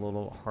a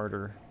little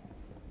harder.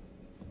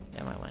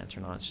 Yeah, my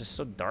lantern on. It's just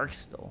so dark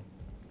still.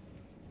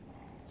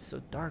 It's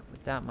so dark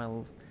without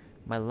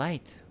my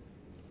light.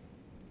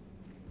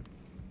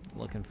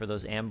 Looking for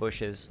those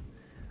ambushes.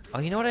 Oh,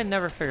 you know what I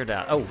never figured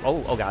out?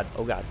 Oh god,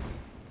 oh god.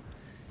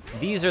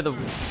 These are the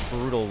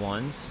brutal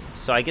ones.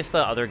 So I guess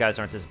the other guys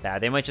aren't as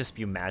bad. They might just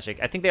spew magic.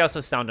 I think they also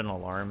sound an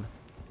alarm.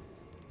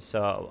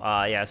 So,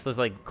 yeah, it's those,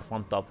 like,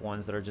 clumped up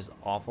ones that are just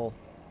awful.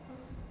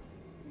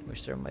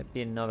 Wish there might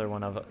be another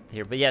one of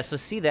here. But, yeah, so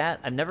see that?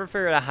 I've never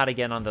figured out how to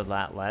get onto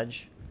that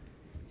ledge.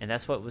 And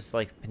that's what was,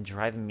 like, been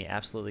driving me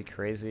absolutely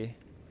crazy.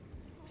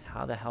 Is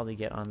how the hell to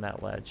get on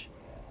that ledge?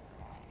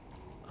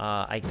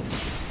 I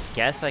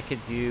guess I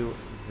could do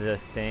the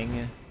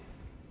thing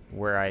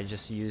where I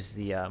just use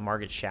the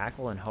Margit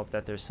Shackle and hope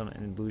that there's some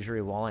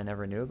illusory wall I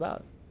never knew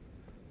about.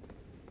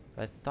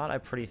 But I thought I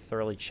pretty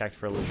thoroughly checked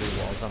for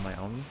illusory walls on my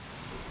own.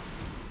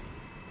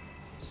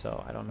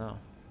 So, I don't know.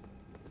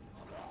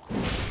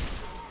 Alright.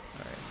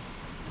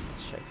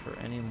 Let's check for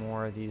any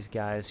more of these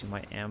guys who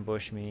might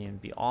ambush me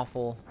and be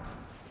awful.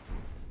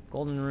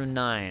 Golden Rune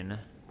 9.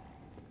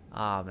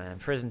 Ah, man.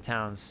 Prison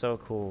Town's so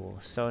cool.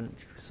 So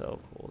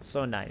cool.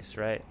 So nice,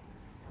 right?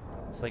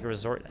 It's like a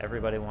resort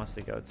everybody wants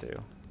to go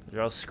to.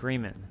 They're all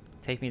screaming,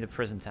 take me to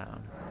Prison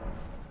Town.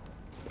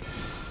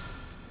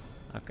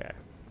 Okay.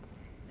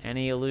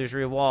 Any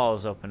illusory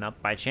walls open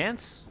up by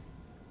chance?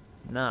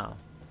 No.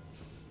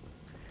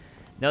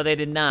 No, they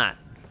did not.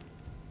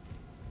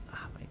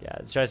 Oh my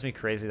god, it drives me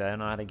crazy that I don't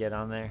know how to get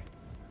on there.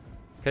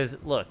 Because,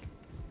 look,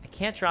 I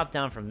can't drop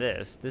down from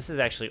this. This is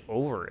actually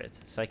over it,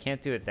 so I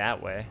can't do it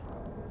that way.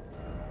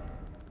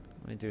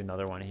 Let me do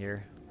another one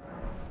here.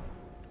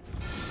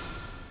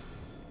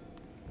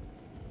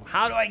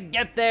 How do I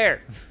get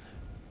there?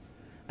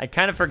 I'd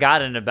kind of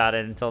forgotten about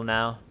it until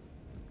now.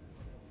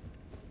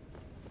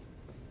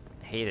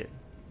 I hate it.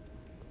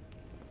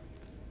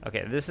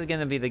 Okay, this is going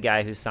to be the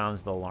guy who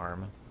sounds the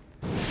alarm.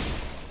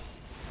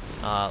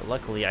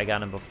 Luckily, I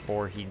got him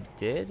before he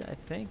did, I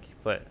think.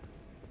 But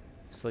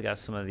still got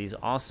some of these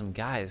awesome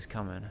guys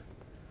coming.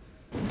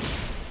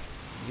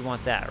 You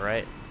want that,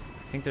 right?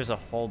 I think there's a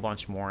whole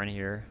bunch more in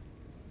here.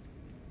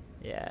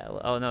 Yeah.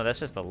 Oh, no,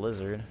 that's just a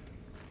lizard.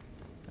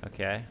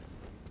 Okay.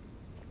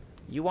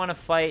 You want to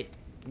fight?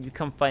 You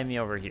come fight me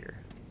over here.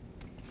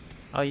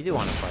 Oh, you do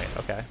want to fight.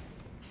 Okay.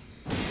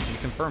 You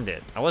confirmed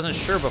it. I wasn't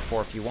sure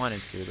before if you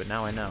wanted to, but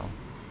now I know.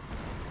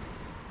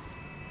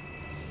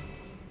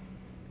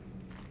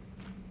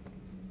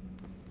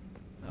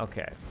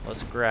 Okay,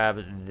 let's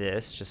grab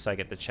this just so I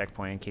get the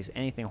checkpoint in case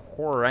anything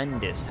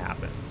horrendous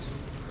happens.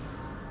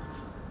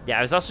 Yeah,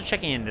 I was also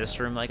checking in this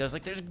room. Like, I was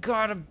like, there's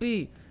gotta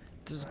be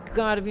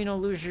an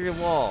illusory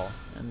wall.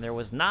 And there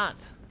was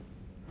not.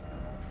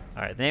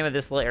 Alright, the name of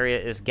this little area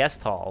is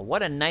Guest Hall.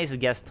 What a nice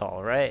guest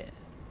hall, right?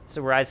 This is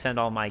where I'd send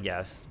all my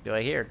guests. Be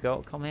like, here,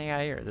 come hang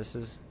out here. This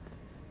is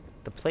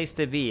the place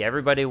to be.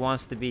 Everybody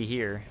wants to be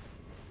here.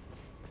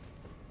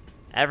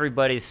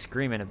 Everybody's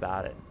screaming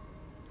about it.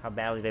 How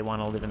badly they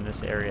want to live in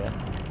this area.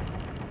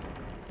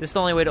 This is the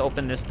only way to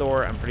open this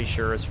door, I'm pretty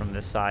sure, is from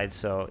this side.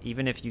 So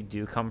even if you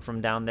do come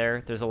from down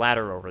there, there's a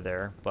ladder over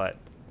there. But,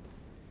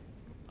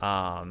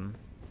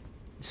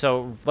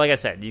 so, like I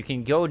said, you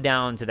can go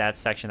down to that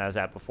section I was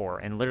at before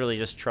and literally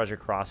just trudge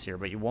across here,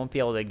 but you won't be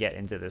able to get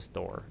into this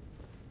door.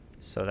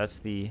 So that's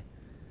the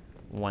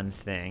one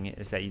thing,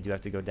 is that you do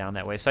have to go down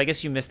that way. So I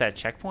guess you missed that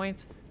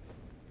checkpoint,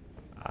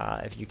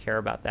 if you care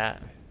about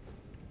that.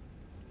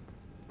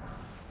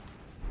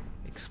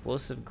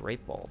 Explosive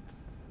Great Bolt.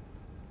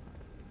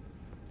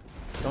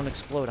 Don't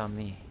explode on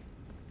me.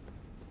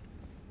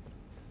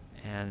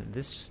 And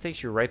this just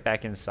takes you right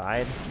back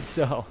inside,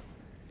 so...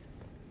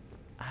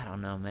 I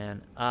don't know,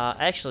 man.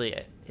 Actually,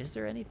 is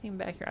there anything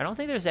back here? I don't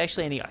think there's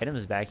actually any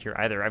items back here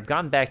either. I've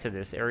gone back to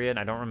this area, and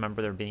I don't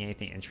remember there being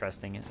anything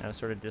interesting. And I was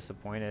sort of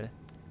disappointed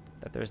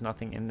that there's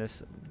nothing in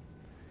this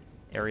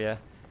area.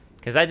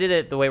 Because I did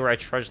it the way where I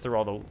trudged through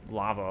all the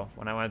lava.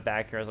 When I went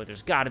back here, I was like,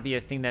 there's got to be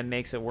a thing that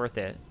makes it worth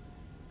it.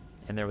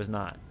 And there was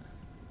not.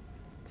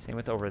 Same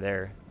with over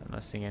there. I'm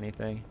not seeing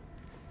anything.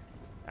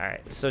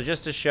 Alright, so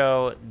just to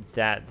show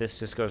that this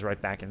just goes right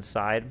back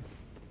inside.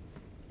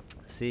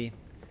 See?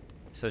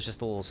 So it's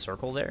just a little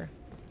circle there.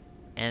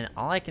 And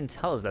all I can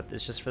tell is that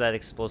it's just for that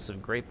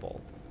explosive Great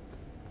Bolt.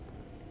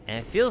 And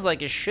it feels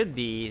like it should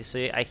be,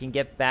 so I can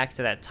get back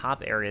to that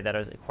top area that I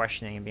was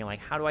questioning and being like,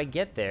 how do I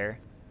get there?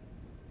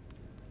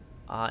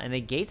 And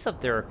the gates up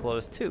there are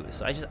closed too.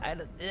 So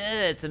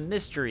it's a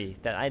mystery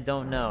that I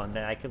don't know and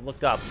that I could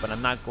look up, but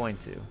I'm not going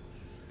to.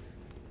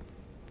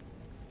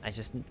 I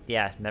just,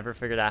 yeah, never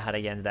figured out how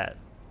to get into that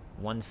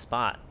one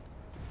spot.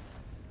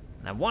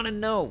 And I want to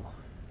know.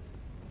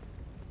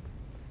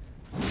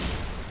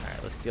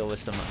 Alright, let's deal with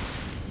some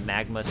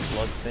magma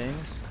slug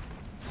things.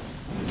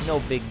 No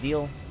big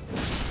deal.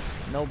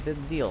 No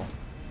big deal.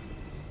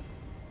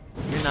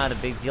 You're not a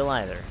big deal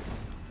either.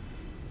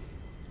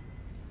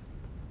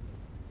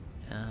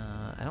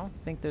 I don't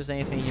think there's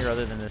anything here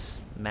other than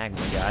this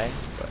magma guy,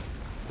 but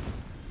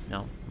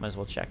no, might as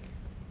well check.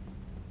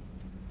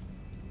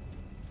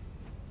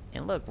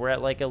 And look, we're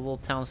at like a little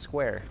town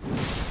square.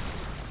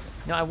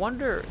 Now I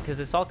wonder, because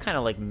it's all kind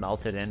of like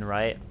melted in,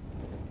 right?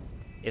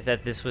 If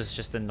this was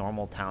just a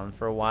normal town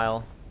for a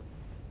while.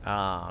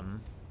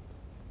 And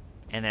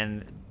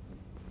then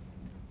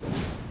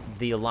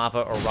the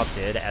lava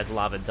erupted, as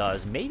lava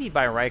does. Maybe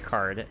by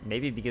Rykard.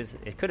 Maybe because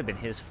it could have been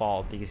his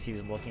fault, because he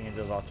was looking into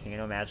the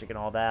volcano magic and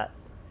all that.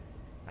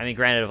 I mean,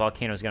 granted, a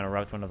volcano is going to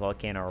erupt when a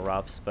volcano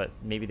erupts, but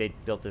maybe they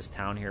built this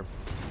town here,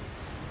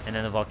 and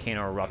then the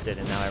volcano erupted,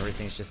 and now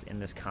everything's just in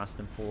this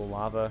constant pool of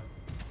lava.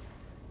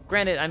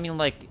 Granted, I mean,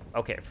 like,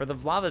 okay, for the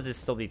lava to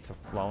still be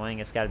flowing,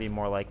 it's got to be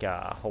more like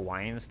a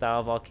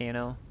Hawaiian-style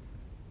volcano,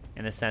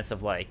 in the sense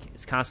of, like,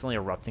 it's constantly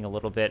erupting a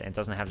little bit, and it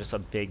doesn't have just a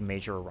big,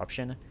 major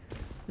eruption.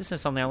 This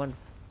is something I learned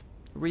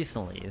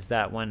recently, is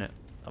that when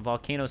a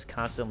volcano is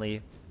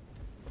constantly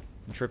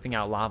dripping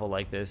out lava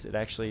like this, it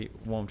actually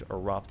won't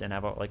erupt and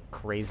have a, like,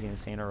 crazy,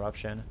 insane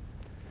eruption.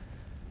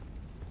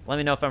 Let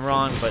me know if I'm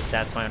wrong, but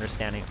that's my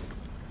understanding.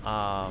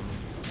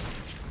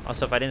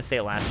 Also, if I didn't say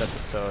it last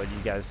episode,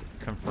 you guys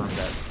confirmed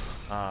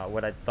that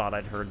what I thought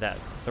I'd heard, that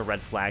the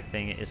red flag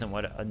thing isn't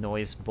what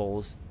annoys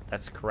bulls.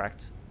 That's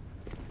correct.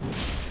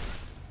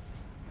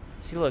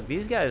 See, look,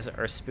 these guys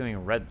are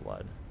spewing red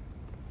blood,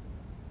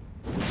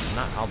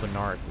 not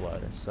albinaric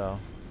blood, so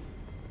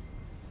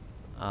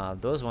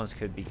those ones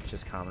could be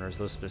just commoners,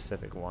 those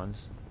specific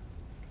ones.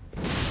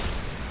 You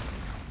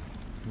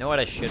know what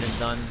I should have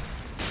done?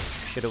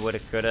 Shoulda, woulda,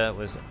 coulda,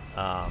 was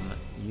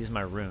use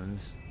my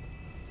runes.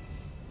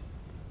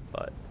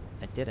 But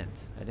I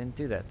didn't. I didn't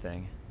do that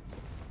thing.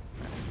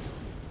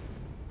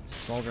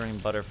 Smoldering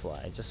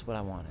butterfly, just what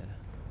I wanted.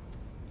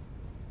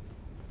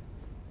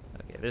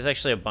 Okay, there's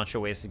actually a bunch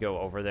of ways to go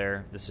over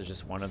there. This is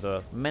just one of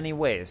the many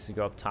ways to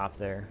go up top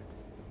there.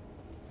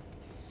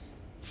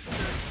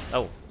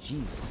 Oh,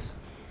 jeez.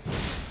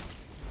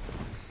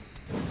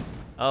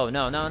 Oh,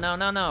 no, no, no,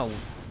 no, no.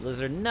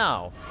 Lizard,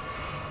 no.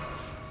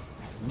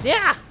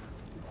 Yeah!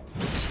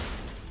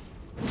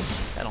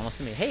 That almost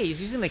hit me. Hey, he's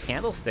using the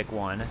candlestick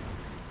one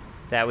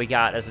that we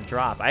got as a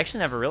drop. I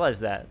actually never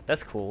realized that.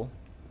 That's cool.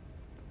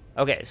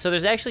 Okay, so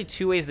there's actually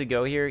two ways to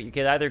go here. You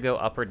could either go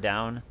up or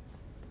down.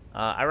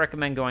 I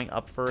recommend going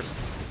up first.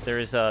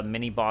 There's a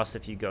mini boss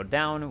if you go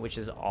down, which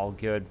is all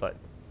good, but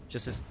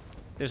just as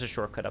there's a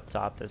shortcut up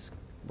top that's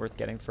worth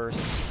getting first.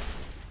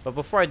 But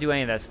before I do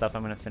any of that stuff,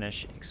 I'm going to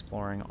finish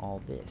exploring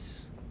all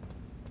this.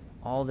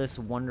 All this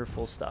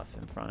wonderful stuff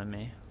in front of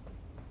me.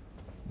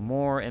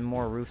 More and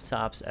more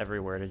rooftops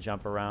everywhere to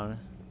jump around.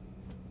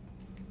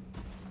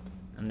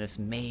 And this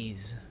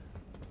maze.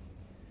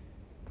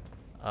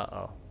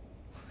 Uh-oh.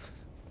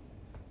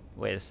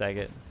 Wait a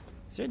second.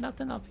 Is there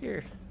nothing up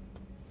here?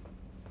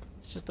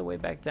 It's just a way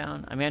back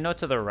down. I mean, I know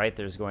to the right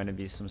there's going to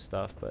be some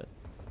stuff, but...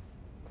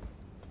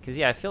 Because,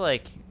 yeah, I feel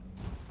like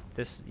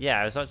this... Yeah,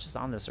 I was just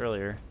on this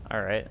earlier.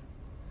 Alright.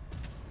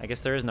 I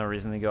guess there is no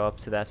reason to go up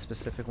to that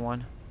specific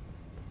one.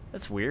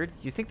 That's weird.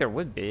 You'd think there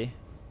would be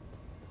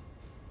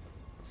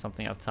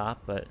something up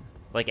top, but...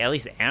 Like, at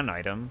least an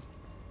item.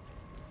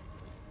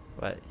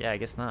 But, yeah, I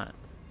guess not.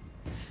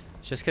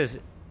 Just because,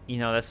 you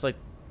know, that's, like,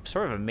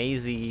 sort of a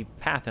mazy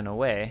path in a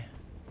way.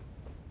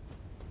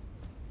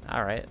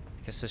 Alright.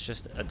 I guess it's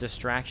just a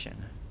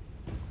distraction.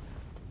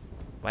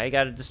 Why you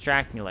gotta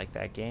distract me like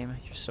that, game?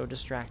 You're so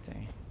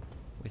distracting.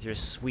 With your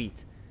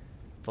sweet,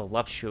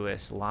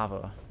 voluptuous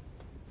lava.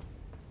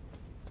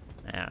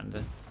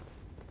 And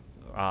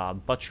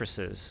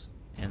buttresses.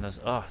 And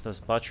those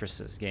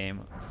buttresses,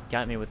 game.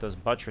 Got me with those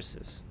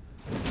buttresses.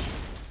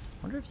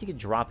 Wonder if you could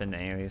drop into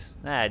any of these.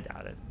 Nah, I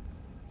doubt it.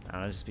 I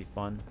don't know, just be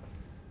fun.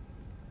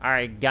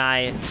 Alright,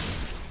 guy.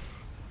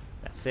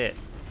 That's it.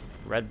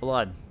 Red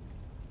blood.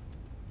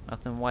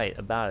 Nothing white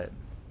about it.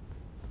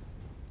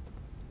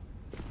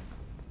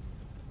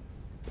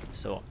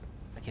 So,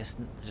 I guess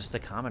just a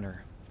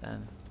commoner,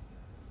 then.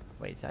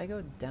 Wait, did I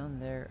go down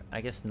there?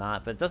 I guess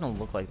not, but it doesn't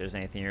look like there's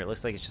anything here. It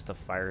looks like it's just a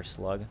fire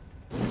slug.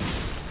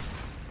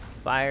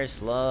 Fire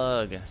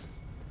slug.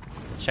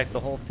 Check the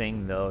whole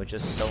thing, though,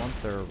 just so I'm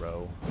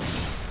thorough.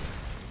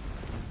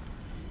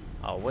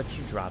 Oh, what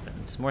you dropping?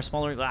 It's more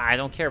smoldering... I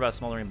don't care about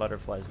smoldering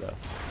butterflies, though.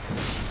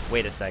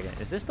 Wait a second.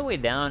 Is this the way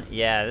down?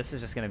 Yeah, this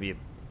is just going to be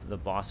the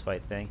boss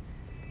fight thing.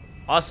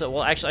 Also,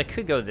 well, actually, I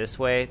could go this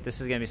way.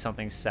 This is going to be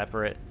something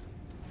separate.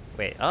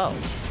 Wait, oh.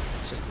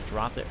 It's just a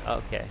drop there. Oh,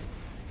 okay.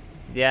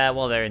 Yeah,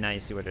 well, there, now you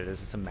see what it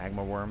is. It's a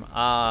magma worm.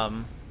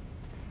 I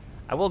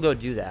will go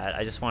do that.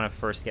 I just want to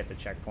first get the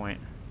checkpoint.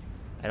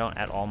 I don't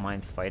at all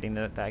mind fighting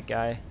that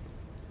guy.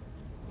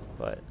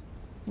 But,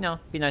 you know,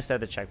 be nice to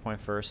have the checkpoint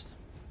first.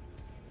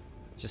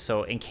 Just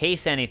so, in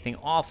case anything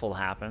awful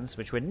happens,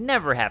 which would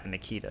never happen to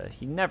Kita.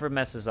 He never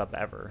messes up,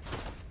 ever.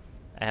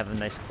 I have a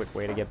nice, quick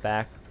way to get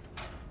back.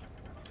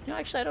 You know,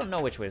 actually, I don't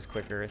know which way is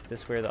quicker.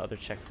 This way or the other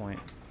checkpoint.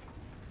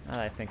 Now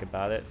that I think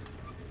about it.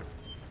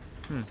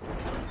 You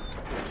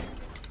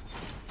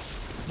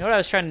know what I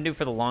was trying to do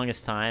for the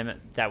longest time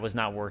that was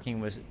not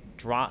working was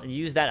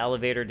use that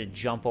elevator to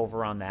jump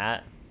over on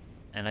that,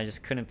 and I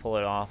just couldn't pull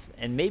it off.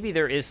 And maybe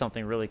there is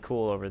something really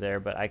cool over there,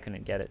 but I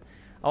couldn't get it.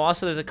 Oh,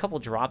 also, there's a couple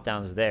drop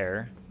downs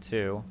there,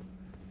 too.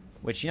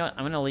 Which, you know what?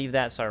 I'm going to leave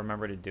that so I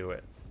remember to do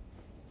it.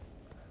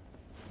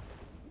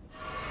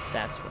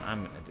 That's what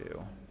I'm going to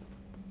do.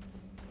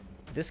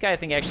 This guy, I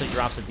think, actually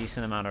drops a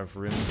decent amount of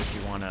runes if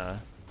you want to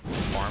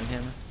farm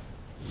him.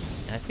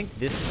 And I think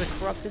this is a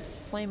corrupted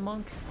flame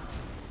monk.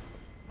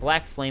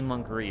 Black flame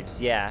monk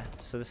Greaves, yeah.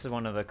 So this is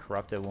one of the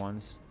corrupted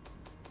ones.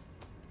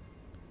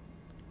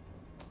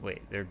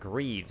 Wait, they're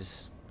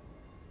Greaves.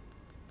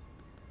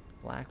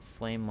 Black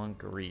flame monk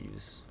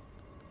Greaves.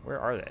 Where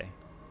are they?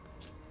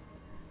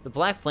 The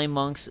Black Flame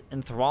monks,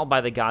 enthralled by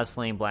the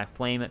god-slaying Black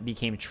Flame,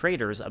 became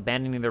traitors,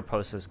 abandoning their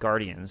posts as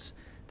guardians.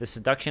 The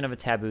seduction of a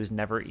taboo is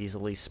never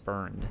easily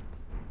spurned.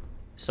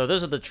 So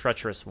those are the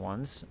treacherous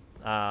ones,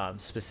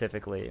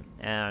 specifically.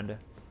 And it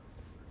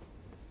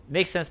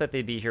makes sense that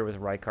they'd be here with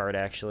Rykard,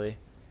 actually.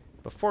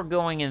 Before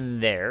going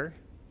in there,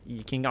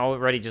 you can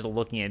already just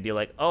looking at it and be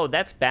like, oh,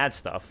 that's bad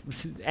stuff.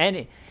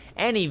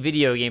 Any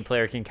video game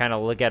player can kind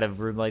of look at a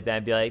room like that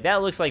and be like,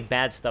 that looks like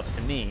bad stuff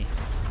to me.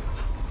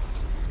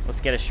 Let's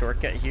get a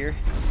shortcut here.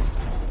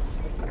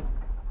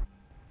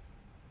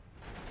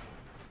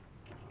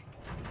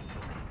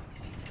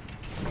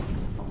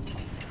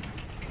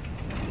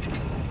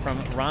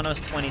 From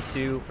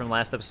Ranos22 from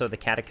last episode, the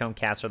Catacomb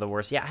Cats are the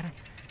worst. Yeah,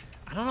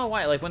 I don't know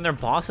why. Like, when they're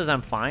bosses,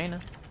 I'm fine.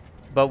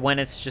 But when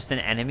it's just an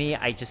enemy,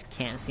 I just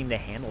can't seem to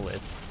handle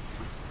it.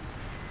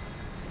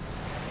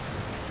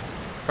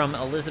 From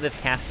Elizabeth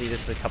Cassidy,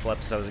 this is a couple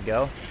episodes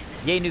ago.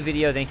 Yay, new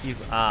video. Thank you.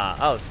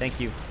 Thank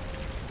you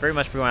very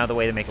much for going out of the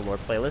way to make a lore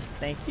playlist.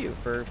 Thank you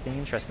for being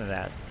interested in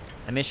that.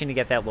 I'm itching to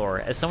get that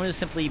lore. As someone who's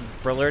simply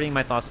blurting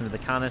my thoughts into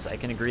the comments, I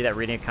can agree that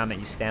reading a comment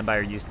you stand by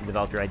or use to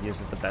develop your ideas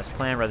is the best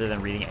plan, rather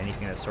than reading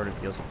anything that sort of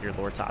deals with your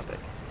lore topic.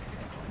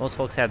 Most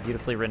folks have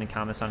beautifully written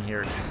comments on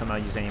here. If you somehow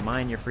use any of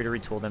mine, you're free to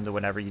retool them to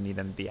whatever you need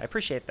them to be. I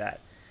appreciate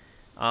that.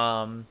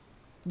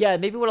 Yeah,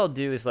 maybe what I'll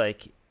do is,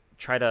 like,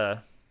 try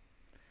to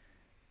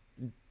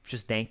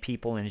just thank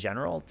people in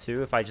general,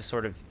 too, if I just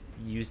sort of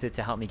used it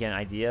to help me get an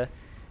idea.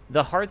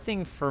 The hard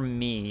thing for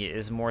me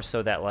is more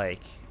so that,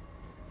 like,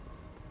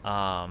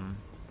 a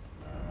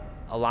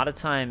lot of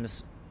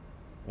times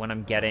when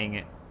I'm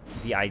getting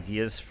the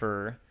ideas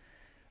for...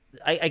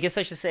 I guess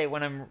I should say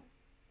when I'm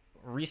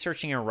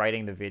researching and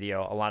writing the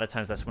video, a lot of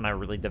times that's when I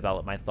really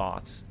develop my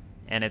thoughts.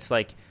 And it's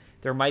like,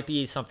 there might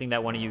be something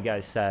that one of you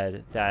guys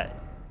said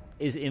that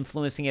is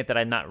influencing it that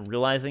I'm not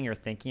realizing or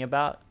thinking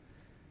about.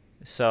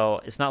 So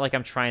it's not like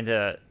I'm trying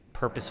to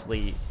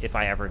purposefully, if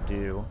I ever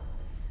do,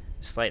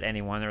 slight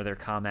anyone or their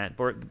comment,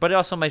 but it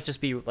also might just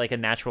be like a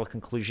natural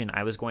conclusion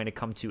I was going to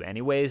come to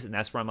anyways, and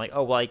that's where I'm like,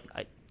 oh, well,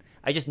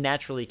 I just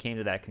naturally came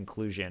to that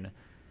conclusion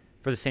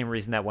for the same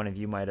reason that one of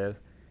you might have.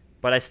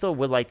 But I still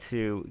would like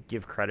to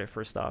give credit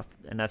for stuff,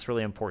 and that's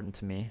really important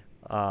to me.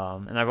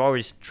 And I've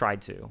always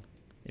tried to,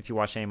 if you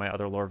watch any of my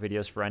other lore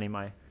videos for any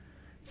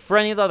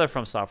of the other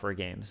From Software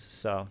games.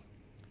 So,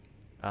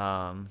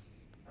 oh,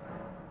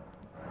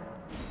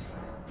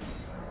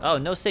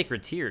 no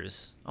Sacred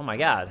Tears. Oh my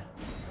god.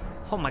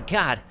 Oh my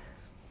god.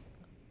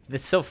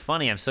 That's so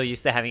funny. I'm so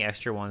used to having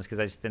extra ones because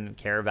I just didn't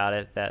care about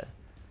it that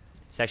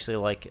it's actually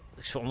like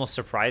almost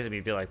surprising me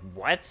to be like,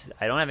 what?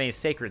 I don't have any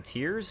Sacred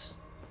Tears?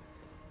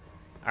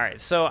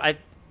 Alright, so I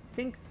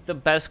think the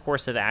best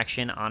course of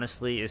action,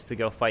 honestly, is to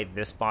go fight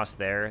this boss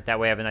there. That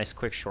way I have a nice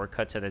quick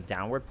shortcut to the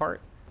downward part.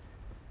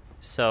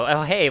 So,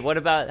 oh hey, how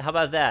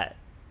about that?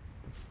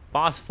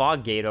 Boss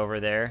Fog Gate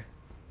over there.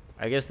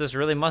 I guess this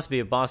really must be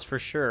a boss for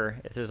sure,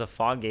 if there's a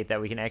Fog Gate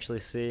that we can actually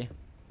see.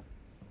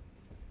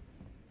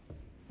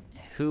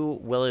 Who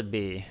will it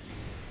be?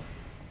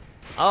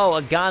 Oh,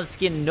 a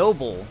Godskin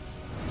Noble.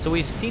 So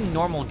we've seen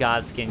normal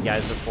Godskin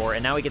guys before,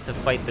 and now we get to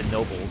fight the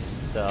Nobles,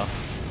 so...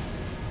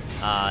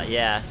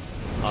 yeah.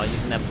 Oh,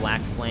 using that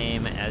Black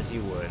Flame as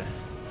you would.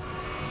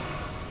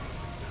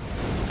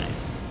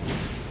 Nice.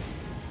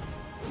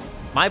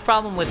 My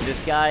problem with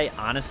this guy,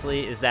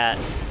 honestly, is that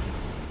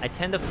I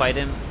tend to fight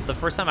him. The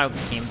first time I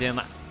came to him,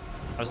 I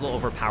was a little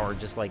overpowered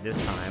just like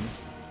this time.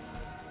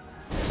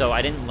 So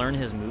I didn't learn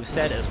his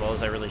moveset as well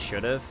as I really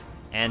should have.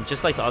 And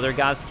just like the other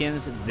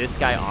Godskins, this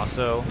guy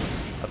also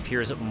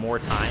appears more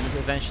times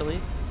eventually.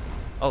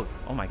 Oh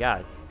my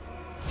god.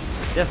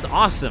 That's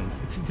awesome.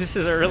 This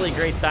is a really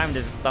great time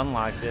to just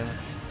unlock him.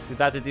 He's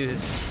about to do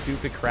his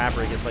stupid crap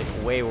where it gets like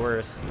way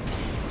worse.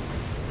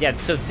 Yeah,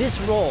 so this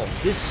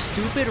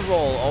stupid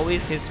roll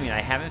always hits me and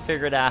I haven't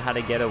figured out how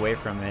to get away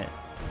from it.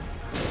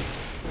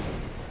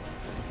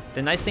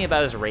 The nice thing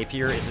about his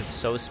rapier is it's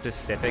so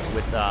specific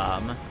with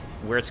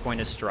where it's going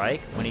to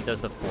strike when he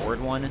does the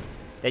forward one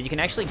that you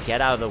can actually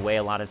get out of the way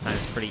a lot of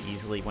times pretty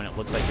easily when it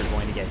looks like you're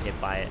going to get hit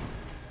by it.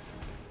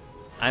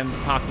 I'm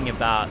talking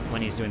about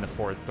when he's doing the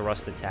forward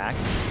thrust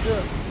attacks.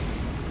 Ugh.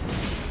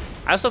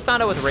 I also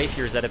found out with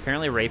rapiers that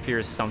apparently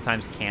rapiers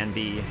sometimes can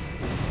be...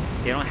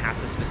 They don't have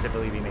to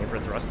specifically be made for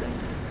thrusting.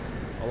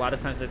 A lot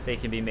of times that they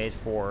can be made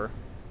for...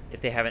 If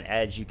they have an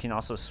edge, you can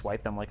also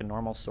swipe them like a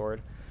normal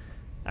sword.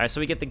 Alright, so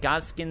we get the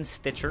Godskin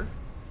Stitcher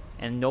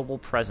and Noble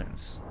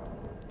Presence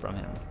from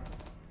him.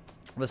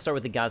 Let's start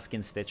with the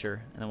Godskin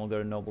Stitcher, and then we'll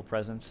go to Noble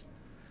Presence.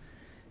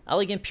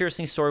 Elegant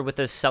piercing sword with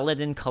a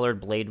celadon-colored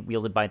blade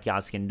wielded by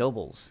Godskin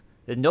nobles.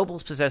 The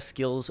nobles possess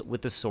skill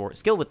with the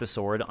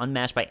sword,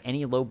 unmatched by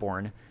any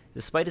lowborn.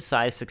 Despite its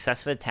size,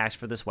 successive attacks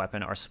for this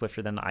weapon are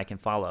swifter than the eye can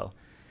follow.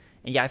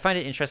 And yeah, I find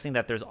it interesting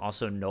that there's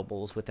also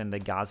nobles within the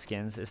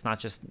Godskins. It's not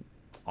just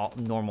all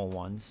normal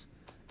ones,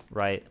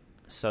 right?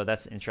 So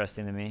that's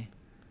interesting to me.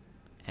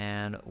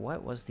 And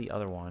what was the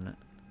other one?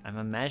 I'm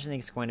imagining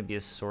it's going to be a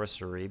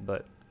sorcery,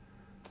 but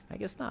I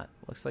guess not.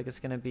 Looks like it's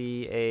going to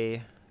be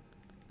a...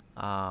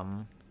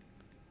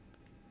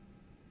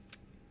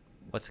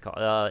 what's it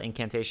called?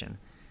 Incantation.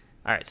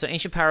 Alright, so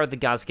Ancient Power of the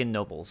Godskin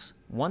Nobles.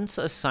 Once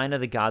a sign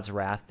of the God's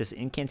wrath, this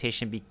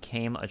incantation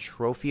became a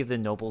trophy of the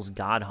nobles'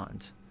 God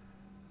hunt.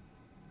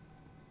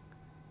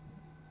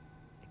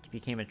 It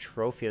became a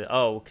trophy of...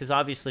 Oh, because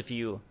obviously if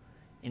you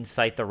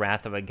incite the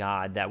wrath of a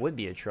god, that would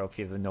be a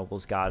trophy of the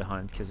nobles' God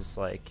hunt, because it's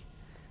like,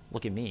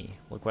 look at me.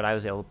 Look what I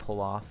was able to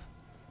pull off.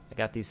 I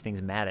got these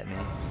things mad at me.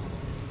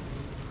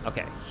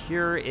 Okay,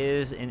 here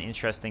is an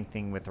interesting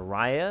thing with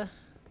Raya.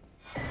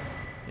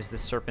 Is the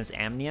Serpent's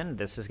Amnion.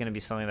 This is going to be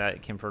something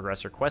that can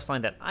progress her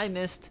questline that I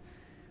missed.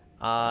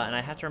 And I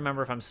have to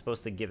remember if I'm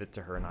supposed to give it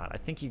to her or not. I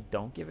think you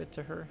don't give it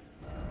to her.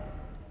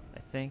 I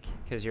think.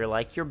 Because you're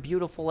like, you're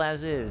beautiful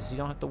as is. You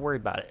don't have to worry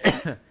about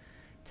it.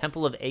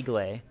 Temple of Egle.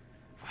 I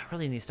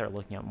really need to start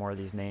looking at more of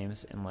these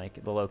names and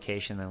like the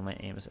location and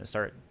names and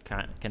start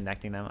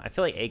connecting them. I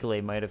feel like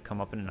Egle might have come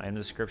up in an item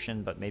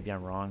description, but maybe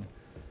I'm wrong.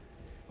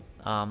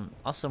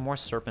 Also, more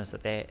serpents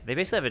that they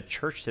basically have a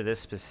church to this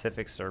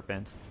specific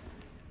serpent,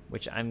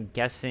 which I'm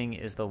guessing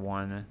is the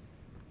one.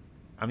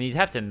 I mean, you'd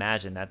have to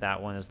imagine that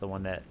that one is the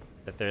one that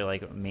they're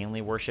like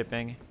mainly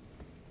worshiping,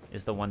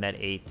 is the one that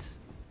ate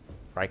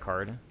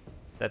Rykard,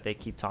 that they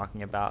keep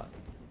talking about,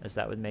 as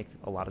that would make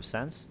a lot of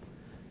sense.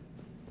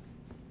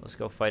 Let's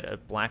go fight a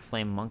Black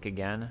Flame Monk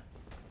again,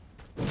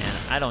 and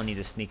I don't need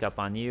to sneak up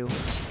on you.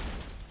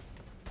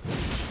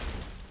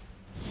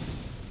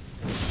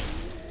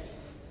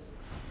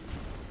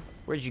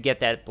 Where did you get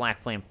that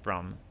Black Flame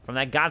from? From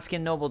that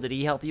Godskin Noble? Did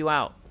he help you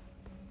out?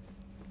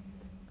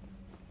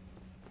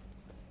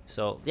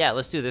 So, yeah,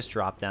 let's do this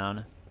drop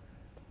down.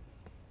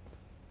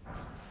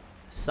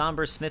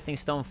 Somber Smithing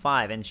Stone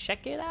 5, and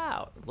check it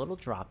out. Little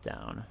drop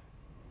down.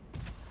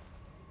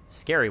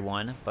 Scary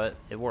one, but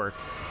it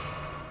works.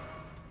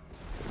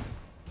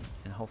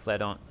 And hopefully I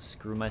don't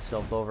screw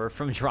myself over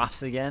from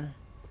drops again.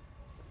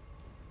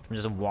 From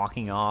just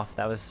walking off.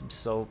 That was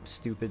so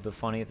stupid but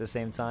funny at the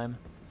same time.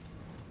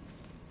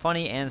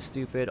 Funny and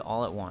stupid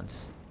all at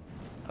once.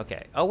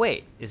 Okay. Oh,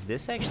 wait. Is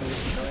this actually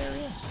the intro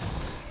area?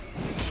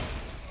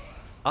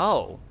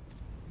 Oh.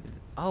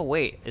 Oh,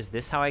 wait. Is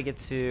this how I get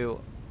to...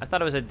 I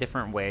thought it was a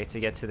different way to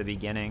get to the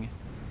beginning.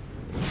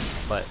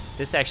 But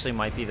this actually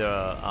might be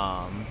the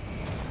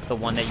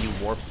one that you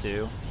warp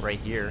to right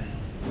here.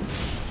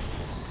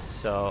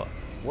 So,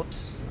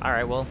 whoops.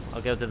 Alright, well,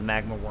 I'll go to the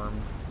Magma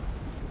Worm.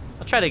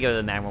 I'll try to go to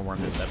the Magma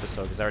Worm this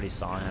episode because I already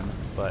saw him.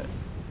 But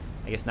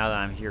I guess now that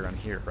I'm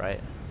here, right?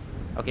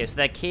 Okay, so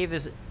that cave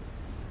is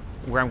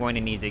where I'm going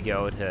to need to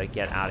go to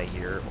get out of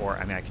here. Or,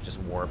 I mean, I could just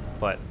warp,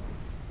 but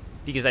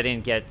because I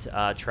didn't get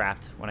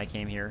trapped when I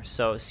came here.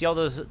 So, see all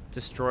those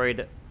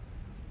destroyed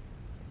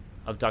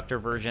abductor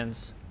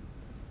virgins?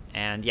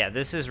 And yeah,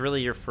 this is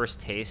really your first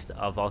taste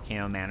of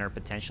Volcano Manor,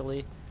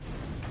 potentially,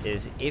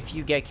 is if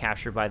you get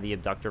captured by the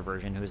abductor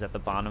virgin who's at the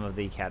bottom of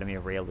the Academy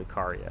of Rhea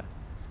Lucaria,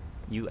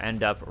 you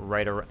end up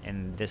right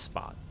in this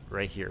spot,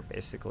 right here,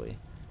 basically.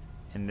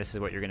 And this is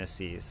what you're going to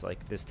see, is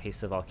like this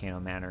taste of Volcano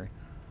Manor.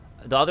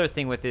 The other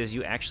thing with it is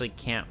you actually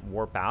can't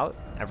warp out.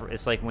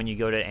 It's like when you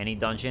go to any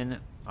dungeon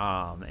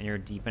and you're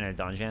deep in a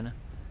dungeon,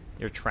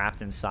 you're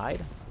trapped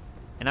inside.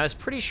 And I was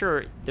pretty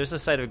sure there's a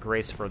site of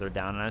grace further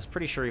down, and I was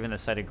pretty sure even the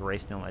site of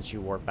grace didn't let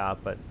you warp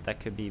out, but that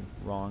could be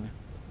wrong.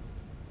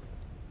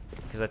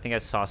 Because I think I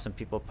saw some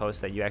people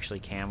post that you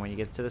actually can when you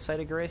get to the site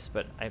of grace,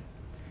 but I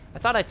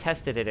thought I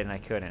tested it and I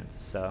couldn't,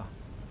 so...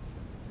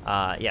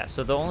 yeah,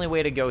 so the only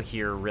way to go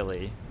here,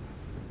 really,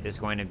 is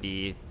going to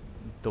be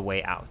the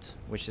way out,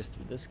 which is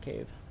through this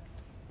cave.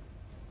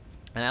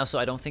 And also,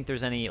 I don't think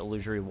there's any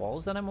illusory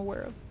walls that I'm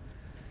aware of.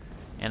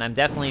 And I'm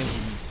definitely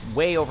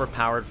way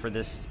overpowered for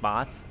this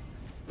spot.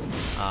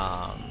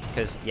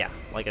 Because, yeah,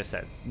 like I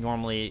said,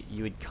 normally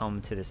you would come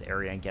to this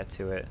area and get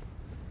to it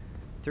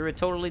through a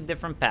totally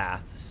different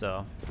path,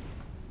 so...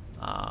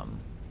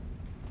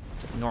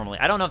 normally.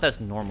 I don't know if that's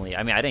normally.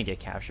 I mean, I didn't get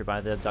captured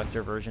by the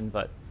abductor version,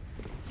 but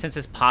since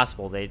it's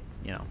possible, they,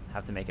 you know,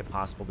 have to make it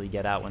possible to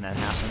get out when that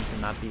happens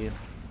and not be...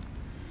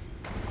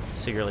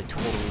 So you're, like,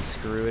 totally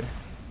screwed.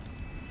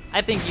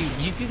 I think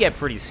you do get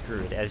pretty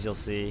screwed, as you'll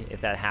see,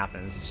 if that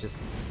happens. It's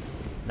just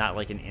not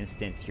like an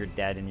instant you're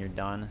dead and you're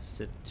done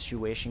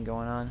situation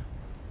going on.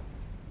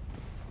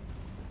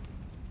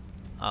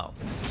 Oh.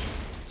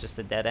 Just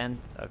a dead end?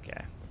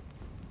 Okay. I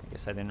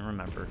guess I didn't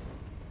remember.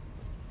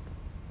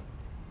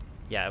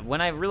 Yeah,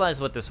 when I realized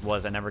what this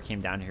was, I never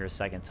came down here a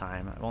second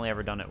time. I've only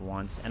ever done it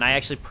once. And I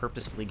actually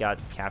purposefully got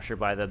captured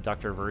by the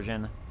abductor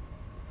version.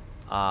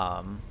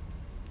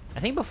 I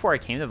think before I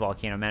came to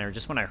Volcano Manor,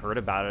 just when I heard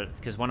about it,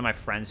 because one of my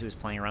friends who was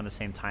playing around the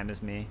same time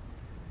as me,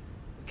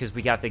 because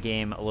we got the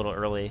game a little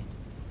early,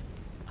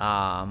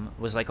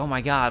 was like, oh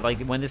my god, like,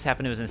 when this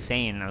happened, it was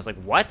insane. And I was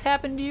like, what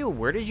happened to you?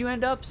 Where did you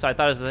end up? So I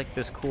thought it was like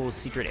this cool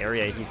secret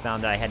area he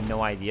found that I had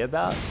no idea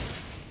about,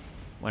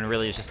 when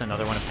really it's just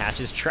another one of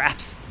Patch's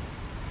traps.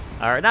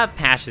 Or not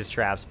Patch's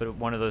traps, but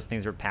one of those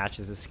things where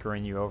Patches is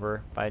screwing you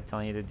over by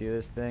telling you to do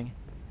this thing.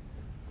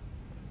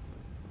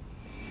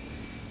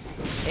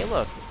 Hey,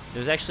 look,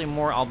 there's actually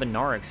more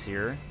Albinaurics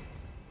here,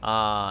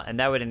 and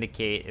that would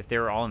indicate if they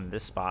were all in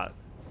this spot.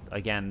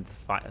 Again,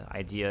 the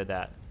idea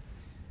that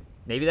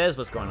maybe that is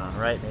what's going on,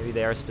 right? Maybe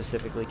they are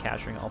specifically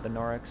capturing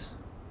Albinaurics.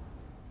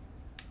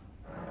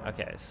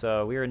 Okay,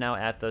 so we are now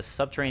at the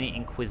subterranean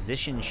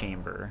Inquisition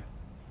chamber.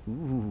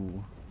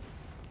 Ooh,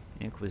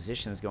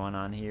 Inquisition's going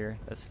on here.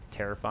 That's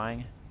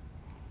terrifying.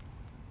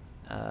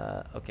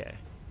 Okay.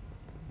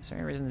 Is there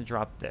any reason to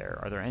drop there?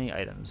 Are there any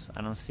items?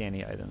 I don't see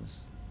any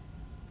items.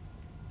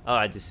 Oh,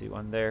 I do see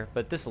one there,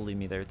 but this will lead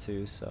me there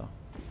too, so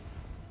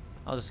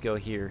I'll just go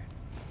here.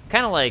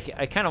 Kind of like,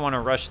 I kind of want to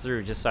rush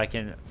through just so I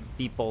can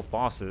beat both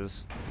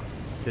bosses.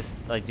 This,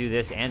 like, do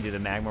this and do the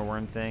magma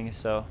worm thing,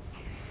 so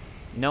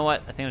you know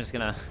what? I think I'm just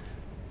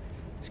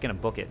gonna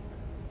book it.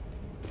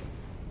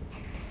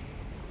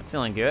 I'm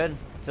feeling good.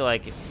 I feel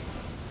like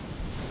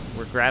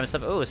we're grabbing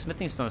stuff. Oh, a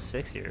smithing stone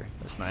 6 here.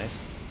 That's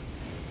nice.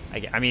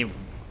 I mean,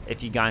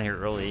 if you'd gotten here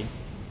early,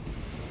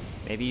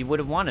 maybe you would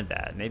have wanted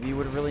that. Maybe you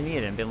would have really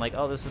needed it and been like,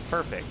 oh, this is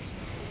perfect.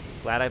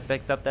 Glad I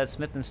picked up that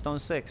smithing stone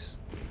 6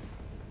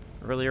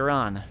 earlier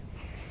on.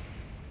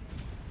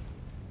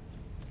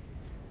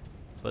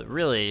 But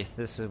really,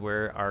 this is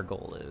where our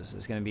goal is.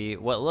 It's going to be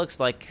what looks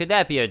like... Could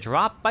that be a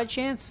drop by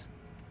chance?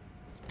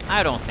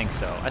 I don't think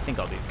so. I think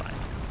I'll be fine.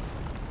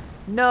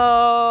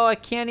 No, I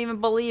can't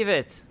even believe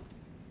it.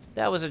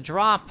 That was a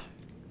drop.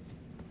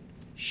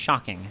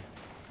 Shocking.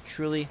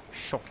 Truly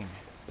shocking.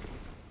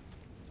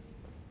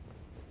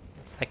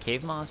 Is that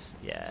cave moss?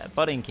 Yeah,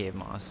 budding cave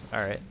moss. All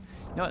right.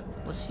 You know what?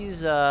 Let's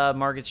use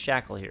Margaret's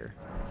Shackle here.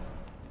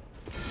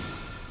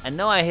 I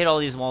know I hit all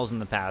these walls in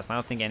the past. I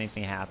don't think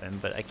anything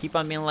happened, but I keep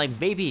on being like,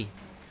 baby,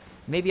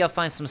 maybe I'll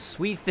find some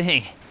sweet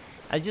thing.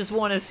 I just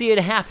want to see it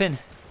happen.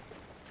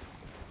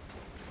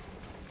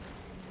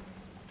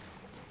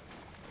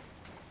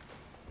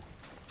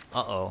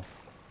 Uh-oh.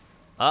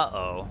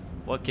 Uh-oh.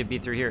 What could be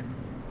through here?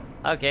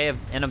 Okay,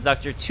 an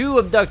abductor. 2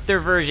 abductor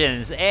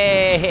versions.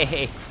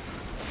 Hey!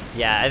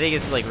 Yeah, I think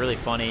it's, like, really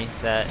funny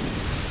that...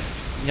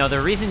 You know,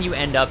 the reason you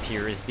end up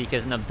here is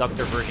because an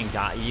abductor version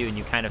got you and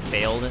you kind of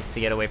failed to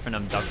get away from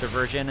an abductor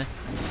version.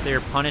 So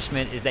your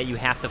punishment is that you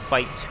have to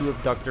fight 2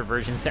 abductor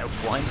versions at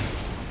once.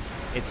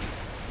 It's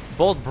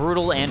both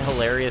brutal and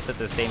hilarious at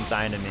the same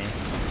time to me.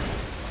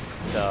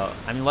 So,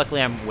 I mean,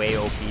 luckily I'm way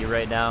OP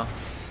right now.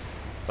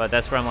 But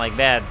that's where I'm like,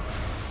 man,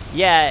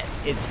 yeah,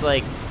 it's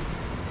like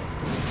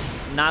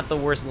not the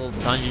worst little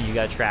dungeon you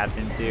got trapped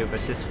into,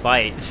 but this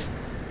fight.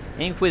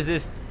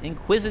 Inquisitor's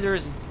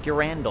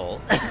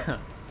Girandol.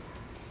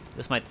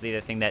 This might be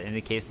the thing that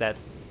indicates that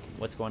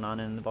what's going on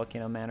in the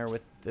Volcano Manor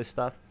with this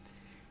stuff.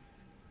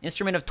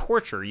 Instrument of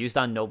torture used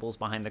on nobles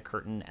behind the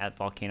curtain at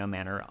Volcano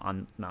Manor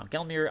on Mount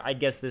Gelmir. I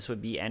guess this would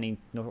be any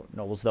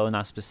nobles, though,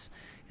 not specific.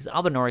 Because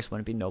Albinaurics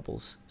wouldn't be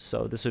nobles.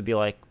 So this would be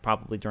like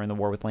probably during the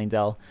war with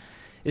Leyndell.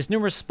 Its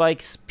numerous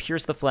spikes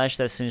pierce the flesh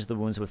that singe the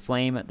wounds with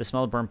flame. The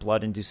smell of burnt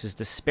blood induces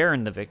despair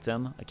in the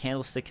victim. A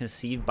candlestick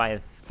conceived by a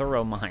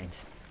thorough mind.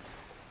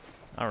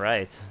 All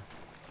right.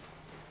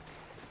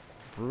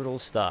 Brutal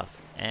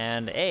stuff.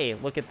 And hey,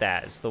 look at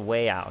that. It's the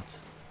way out.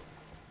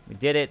 We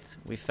did it.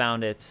 We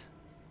found it.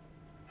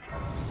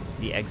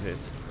 The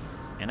exit.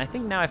 And I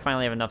think now I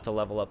finally have enough to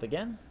level up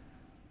again.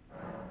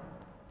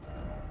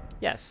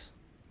 Yes.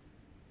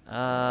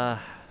 Okay.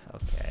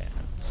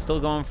 I'm still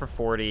going for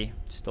 40.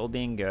 Still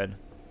being good.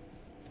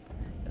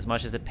 As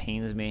much as it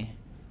pains me.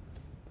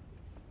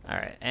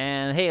 Alright.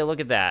 And hey,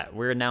 look at that.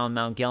 We're now in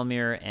Mount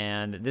Gelmir.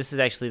 And this is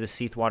actually the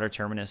Seathwater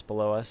terminus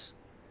below us.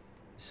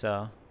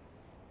 So...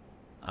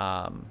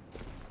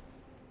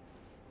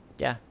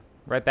 yeah,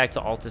 right back to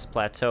Altus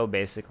Plateau,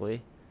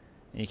 basically.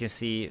 And you can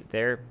see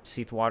there,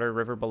 Seathwater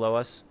River below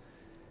us.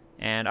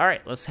 And,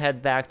 alright, let's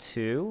head back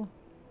to...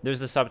 There's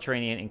the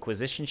subterranean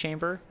Inquisition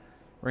chamber.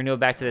 We're going to go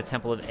back to the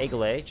Temple of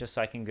Egale, just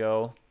so I can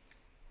go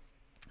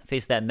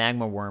face that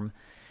magma worm.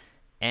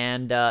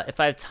 And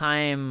if I have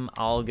time,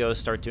 I'll go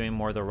start doing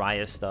more of the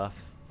Raya stuff.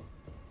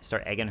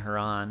 Start egging her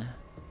on.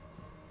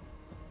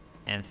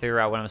 And figure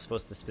out what I'm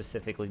supposed to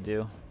specifically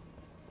do.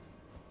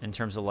 In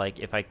terms of, like,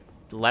 if I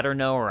let her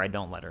know or I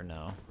don't let her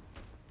know.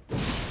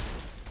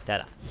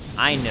 That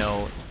I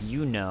know,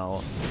 you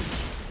know.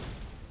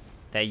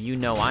 That you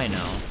know I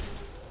know.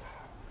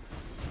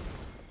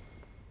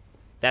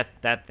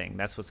 That thing,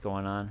 that's what's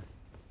going on.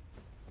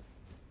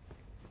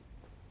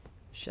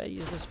 Should I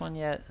use this one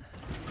yet?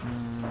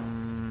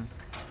 I'm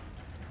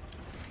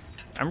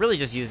really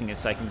just using it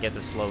so I can get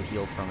the slow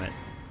heal from it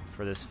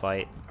for this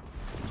fight.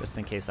 Just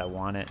in case I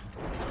want it.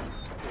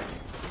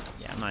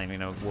 Yeah, I'm not even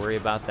gonna worry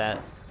about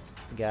that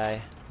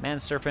guy. Man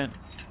Serpent,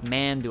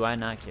 Man, do I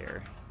not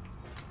care.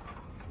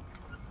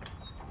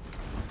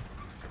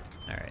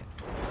 Alright.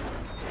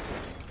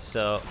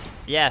 So,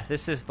 yeah,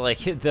 this is like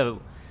the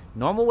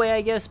normal way,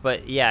 I guess,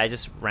 but yeah, I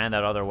just ran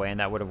that other way and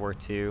that would have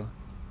worked too.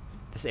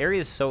 This area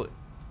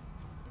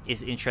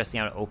is interesting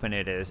how open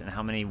it is and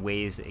how many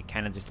ways it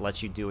kind of just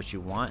lets you do what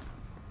you want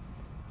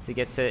to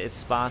get to its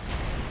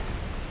spots.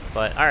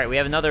 But, alright, we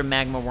have another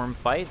magma worm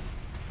fight.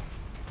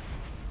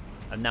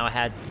 I've now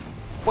had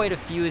quite a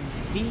few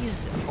of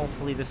these.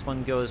 Hopefully this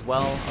one goes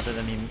well, other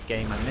than me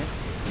getting my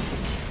miss.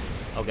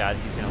 Oh god,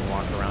 he's gonna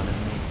walk around,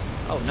 isn't he?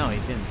 Oh, no, he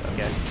didn't.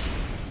 Okay.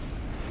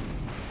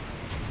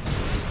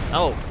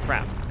 Oh,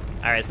 crap.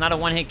 Alright, it's not a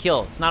one-hit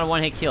kill. It's not a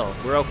one-hit kill.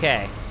 We're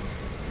okay.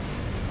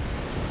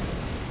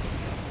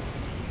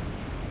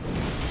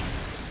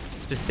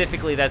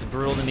 Specifically, that's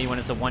brutal to me when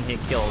it's a one-hit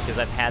kill, because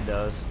I've had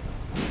those.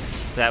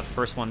 That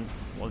first one,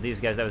 well, these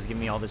guys, that was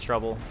giving me all the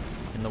trouble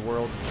in the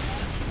world.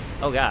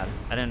 Oh god,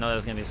 I didn't know that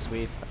was gonna be a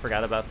sweep. I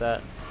forgot about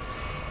that.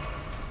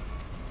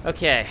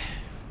 Okay,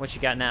 what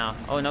you got now?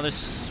 Oh, another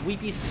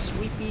sweepy.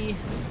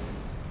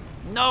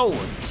 No!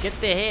 Get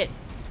the hit!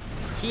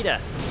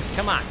 Kita,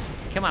 come on.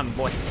 Come on,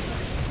 boy.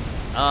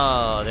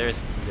 Oh, he goes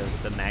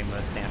with the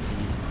magma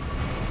stampede.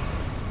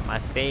 My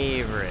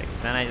favorite,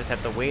 'cause then I just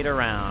have to wait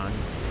around.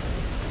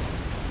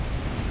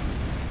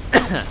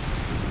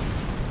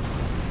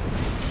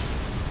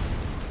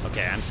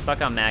 Okay, I'm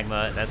stuck on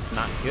magma. That's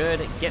not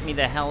good. Get me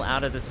the hell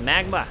out of this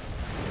magma.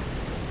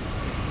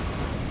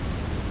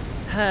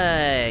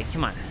 Hey,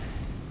 come on.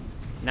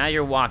 Now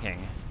you're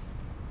walking.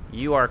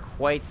 You are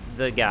quite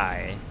the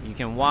guy. You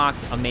can walk.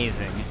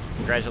 Amazing.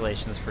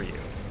 Congratulations for you.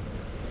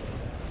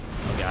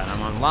 Oh god,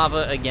 I'm on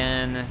lava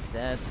again.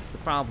 That's the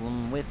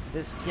problem with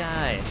this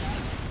guy.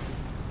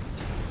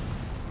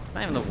 It's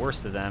not even the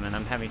worst of them, and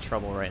I'm having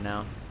trouble right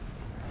now.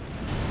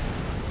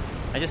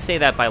 I just say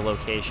that by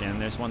location.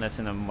 There's one that's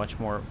in a much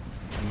more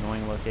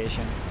annoying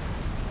location.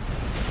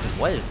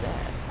 What is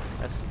that?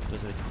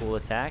 Was it a cool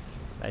attack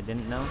I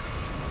didn't know?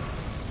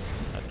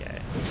 Okay.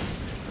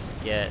 Let's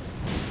get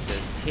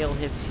the tail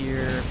hits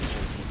here,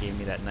 because he gave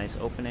me that nice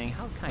opening.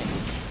 How kind of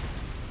you.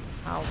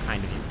 How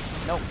kind of you.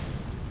 Nope.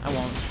 I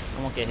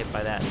won't get hit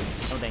by that.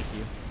 No, thank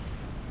you.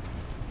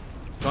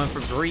 Going for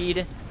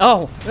greed.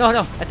 Oh! No!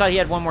 I thought he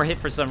had one more hit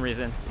for some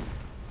reason.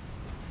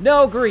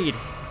 No, greed!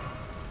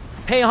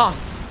 Pay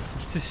off!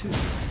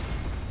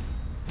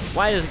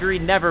 Why does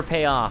greed never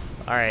pay off?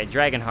 Alright,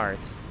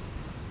 Dragonheart.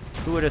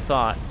 Who would have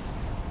thought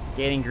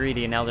getting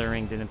greedy in Elden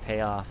Ring didn't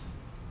pay off?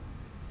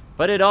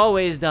 But it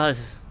always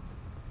does.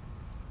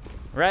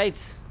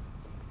 Right?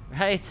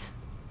 Right?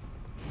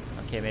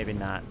 Okay, maybe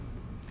not.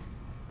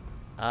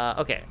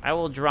 Okay, I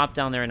will drop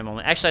down there in a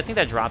moment. Actually, I think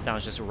that drop down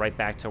is just right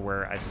back to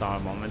where I saw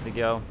a moment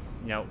ago.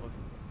 You know,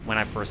 when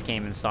I first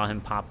came and saw him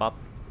pop up.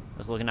 I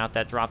was looking out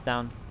that drop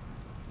down.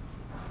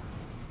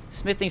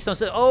 Smithing stone.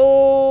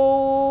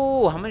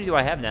 Oh, how many do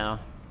I have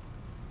now?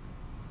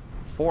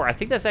 4. I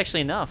think that's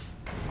actually enough.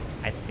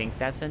 I think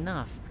that's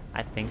enough.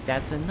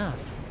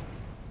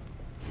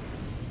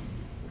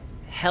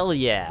 Hell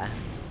yeah.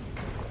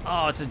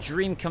 Oh, it's a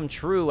dream come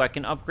true. I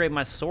can upgrade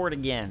my sword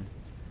again.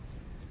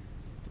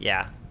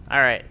 Yeah. All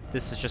right.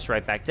 This is just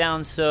right back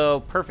down.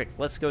 So perfect.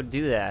 Let's go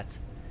do that.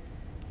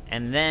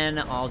 And then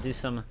I'll do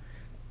some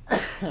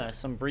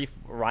brief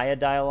Raya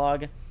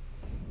dialogue.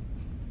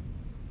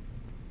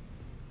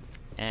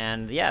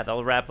 And yeah,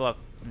 that'll wrap up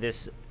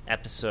this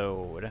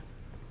episode.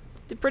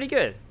 Did pretty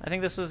good. I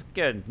think this was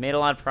good. Made a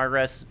lot of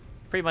progress.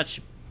 Pretty much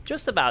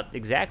just about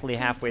exactly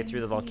halfway through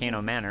the Volcano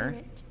Manor.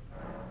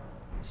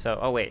 So,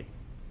 oh wait.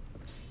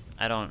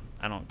 I don't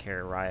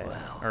care,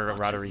 Raya. Or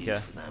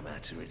Roderica. No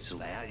matter, it's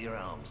lay out your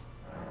arms.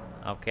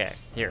 Okay,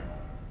 here.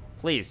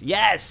 Please.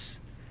 Yes!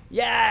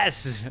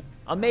 Yes!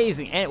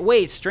 Amazing. And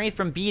wait, strength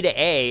from B to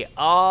A.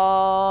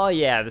 Oh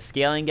yeah, the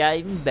scaling got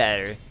even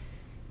better.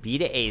 B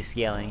to A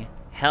scaling.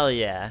 Hell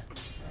yeah.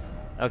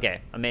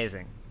 Okay,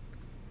 amazing.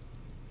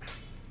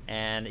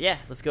 And yeah,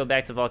 let's go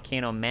back to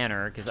Volcano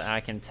Manor, because I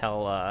can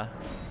tell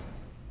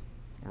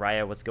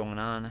Raya what's going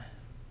on.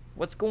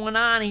 What's going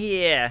on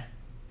here?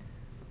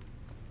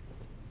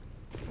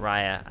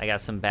 Raya, I got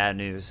some bad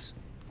news.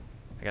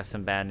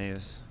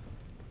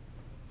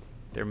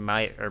 There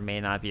might or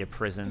may not be a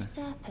prison. The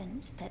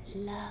serpent that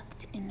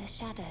lurked in the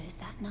shadows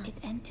that night,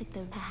 it entered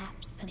the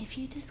perhaps, and if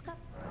you discover...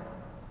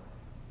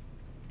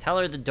 Tell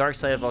her the dark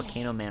side of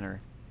Volcano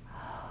Manor.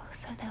 Oh,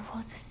 so there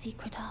was a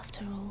secret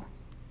after all.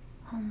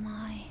 Oh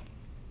my.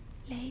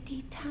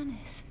 Lady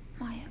Tanith,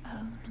 my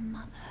own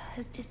mother,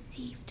 has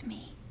deceived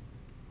me.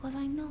 Was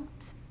I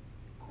not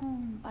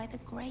born by the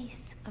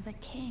grace of a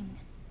king?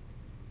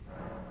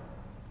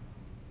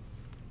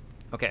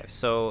 Okay,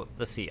 so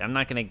let's see. I'm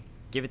not gonna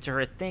give it to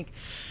her, I think.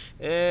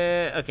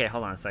 Okay,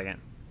 hold on a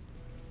second.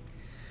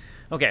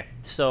 Okay,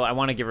 so I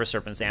want to give her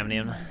Serpent's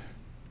Amnion.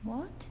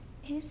 What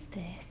is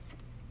this?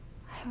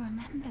 I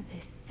remember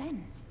this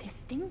sense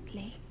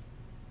distinctly.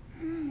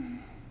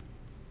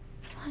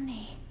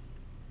 Funny,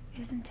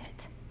 isn't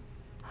it?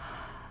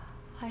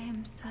 I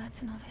am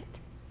certain of it.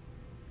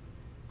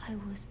 I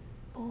was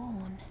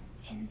born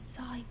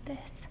inside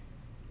this.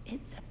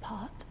 It's a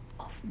part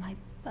of my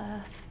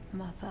birth,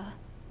 Mother.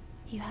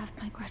 You have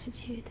my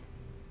gratitude.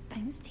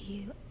 Thanks to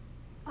you,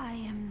 I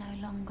am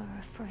no longer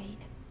afraid.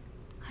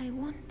 I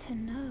want to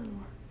know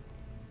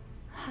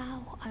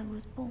how I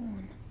was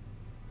born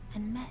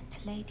and met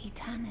Lady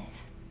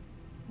Tanith.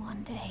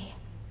 One day,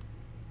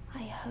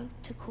 I hope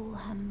to call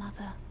her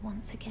mother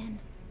once again.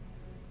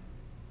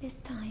 This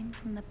time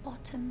from the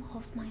bottom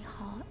of my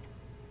heart.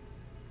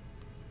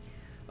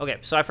 Okay,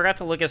 so I forgot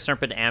to look at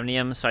Serpent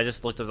Amnium, so I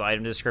just looked at the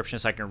item description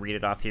so I can read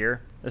it off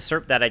here. The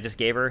serp that I just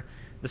gave her.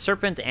 The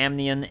Serpent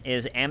Amnion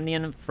is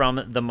amnion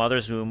from the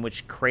mother's womb,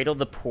 which cradled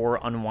the poor,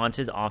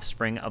 unwanted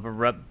offspring of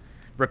a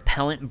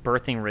repellent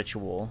birthing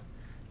ritual.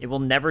 It will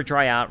never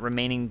dry out,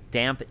 remaining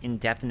damp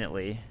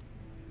indefinitely.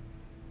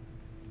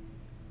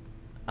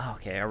 Oh,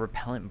 okay, a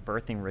repellent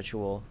birthing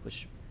ritual,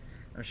 which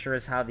I'm sure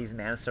is how these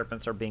man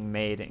serpents are being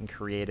made and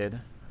created.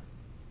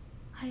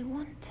 I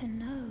want to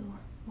know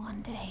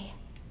one day.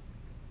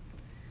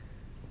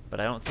 But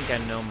I don't think I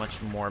know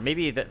much more.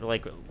 Maybe that,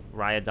 like,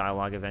 Raya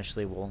dialogue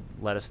eventually will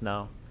let us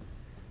know.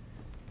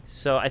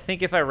 So I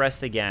think if I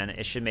rest again,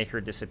 it should make her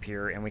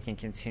disappear and we can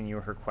continue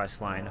her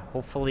quest line.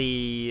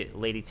 Hopefully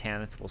Lady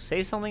Tanith will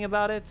say something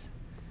about it.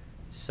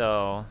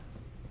 So,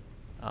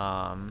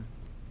 yeah,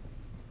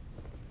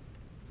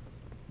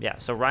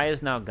 so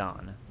Raya's now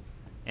gone.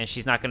 And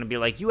she's not going to be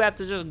like, you have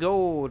to just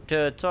go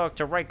to talk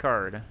to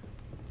Rykard.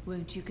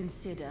 Won't you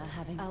consider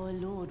having our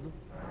Lord...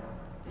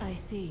 I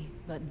see,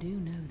 but do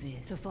know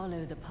this. To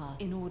follow the path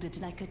in order to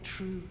like a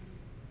true...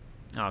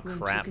 Oh, Won't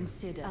crap. you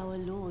consider our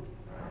Lord...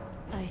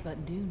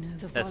 but do know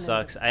to that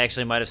sucks. I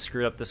actually might have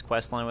screwed up this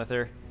quest line with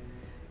her.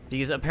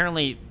 Because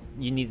apparently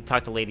you need to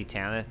talk to Lady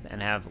Tanith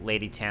and have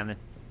Lady Tanith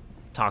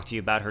talk to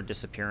you about her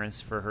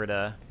disappearance for it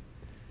to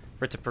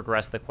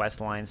progress the quest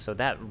line. So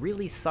that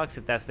really sucks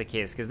if that's the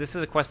case. Because this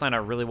is a quest line I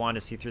really wanted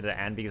to see through the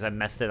end because I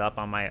messed it up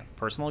on my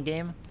personal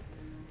game.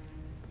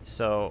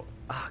 So,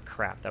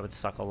 crap. That would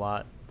suck a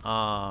lot.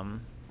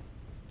 Alright.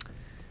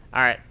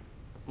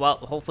 Well,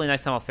 hopefully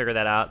next time I'll figure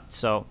that out.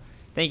 So,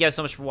 thank you guys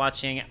so much for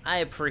watching. I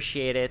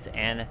appreciate it.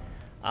 And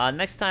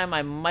next time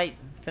I might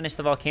finish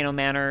the Volcano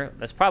Manor.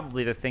 That's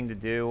probably the thing to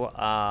do.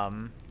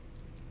 And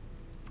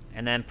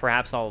then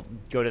perhaps I'll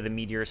go to the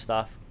meteor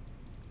stuff.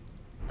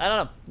 I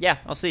don't know. Yeah,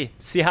 I'll see.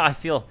 See how I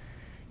feel.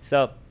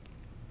 So,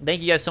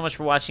 thank you guys so much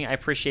for watching. I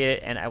appreciate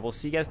it. And I will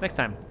see you guys next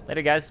time.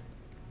 Later, guys.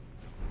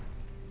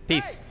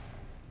 Peace. Hey!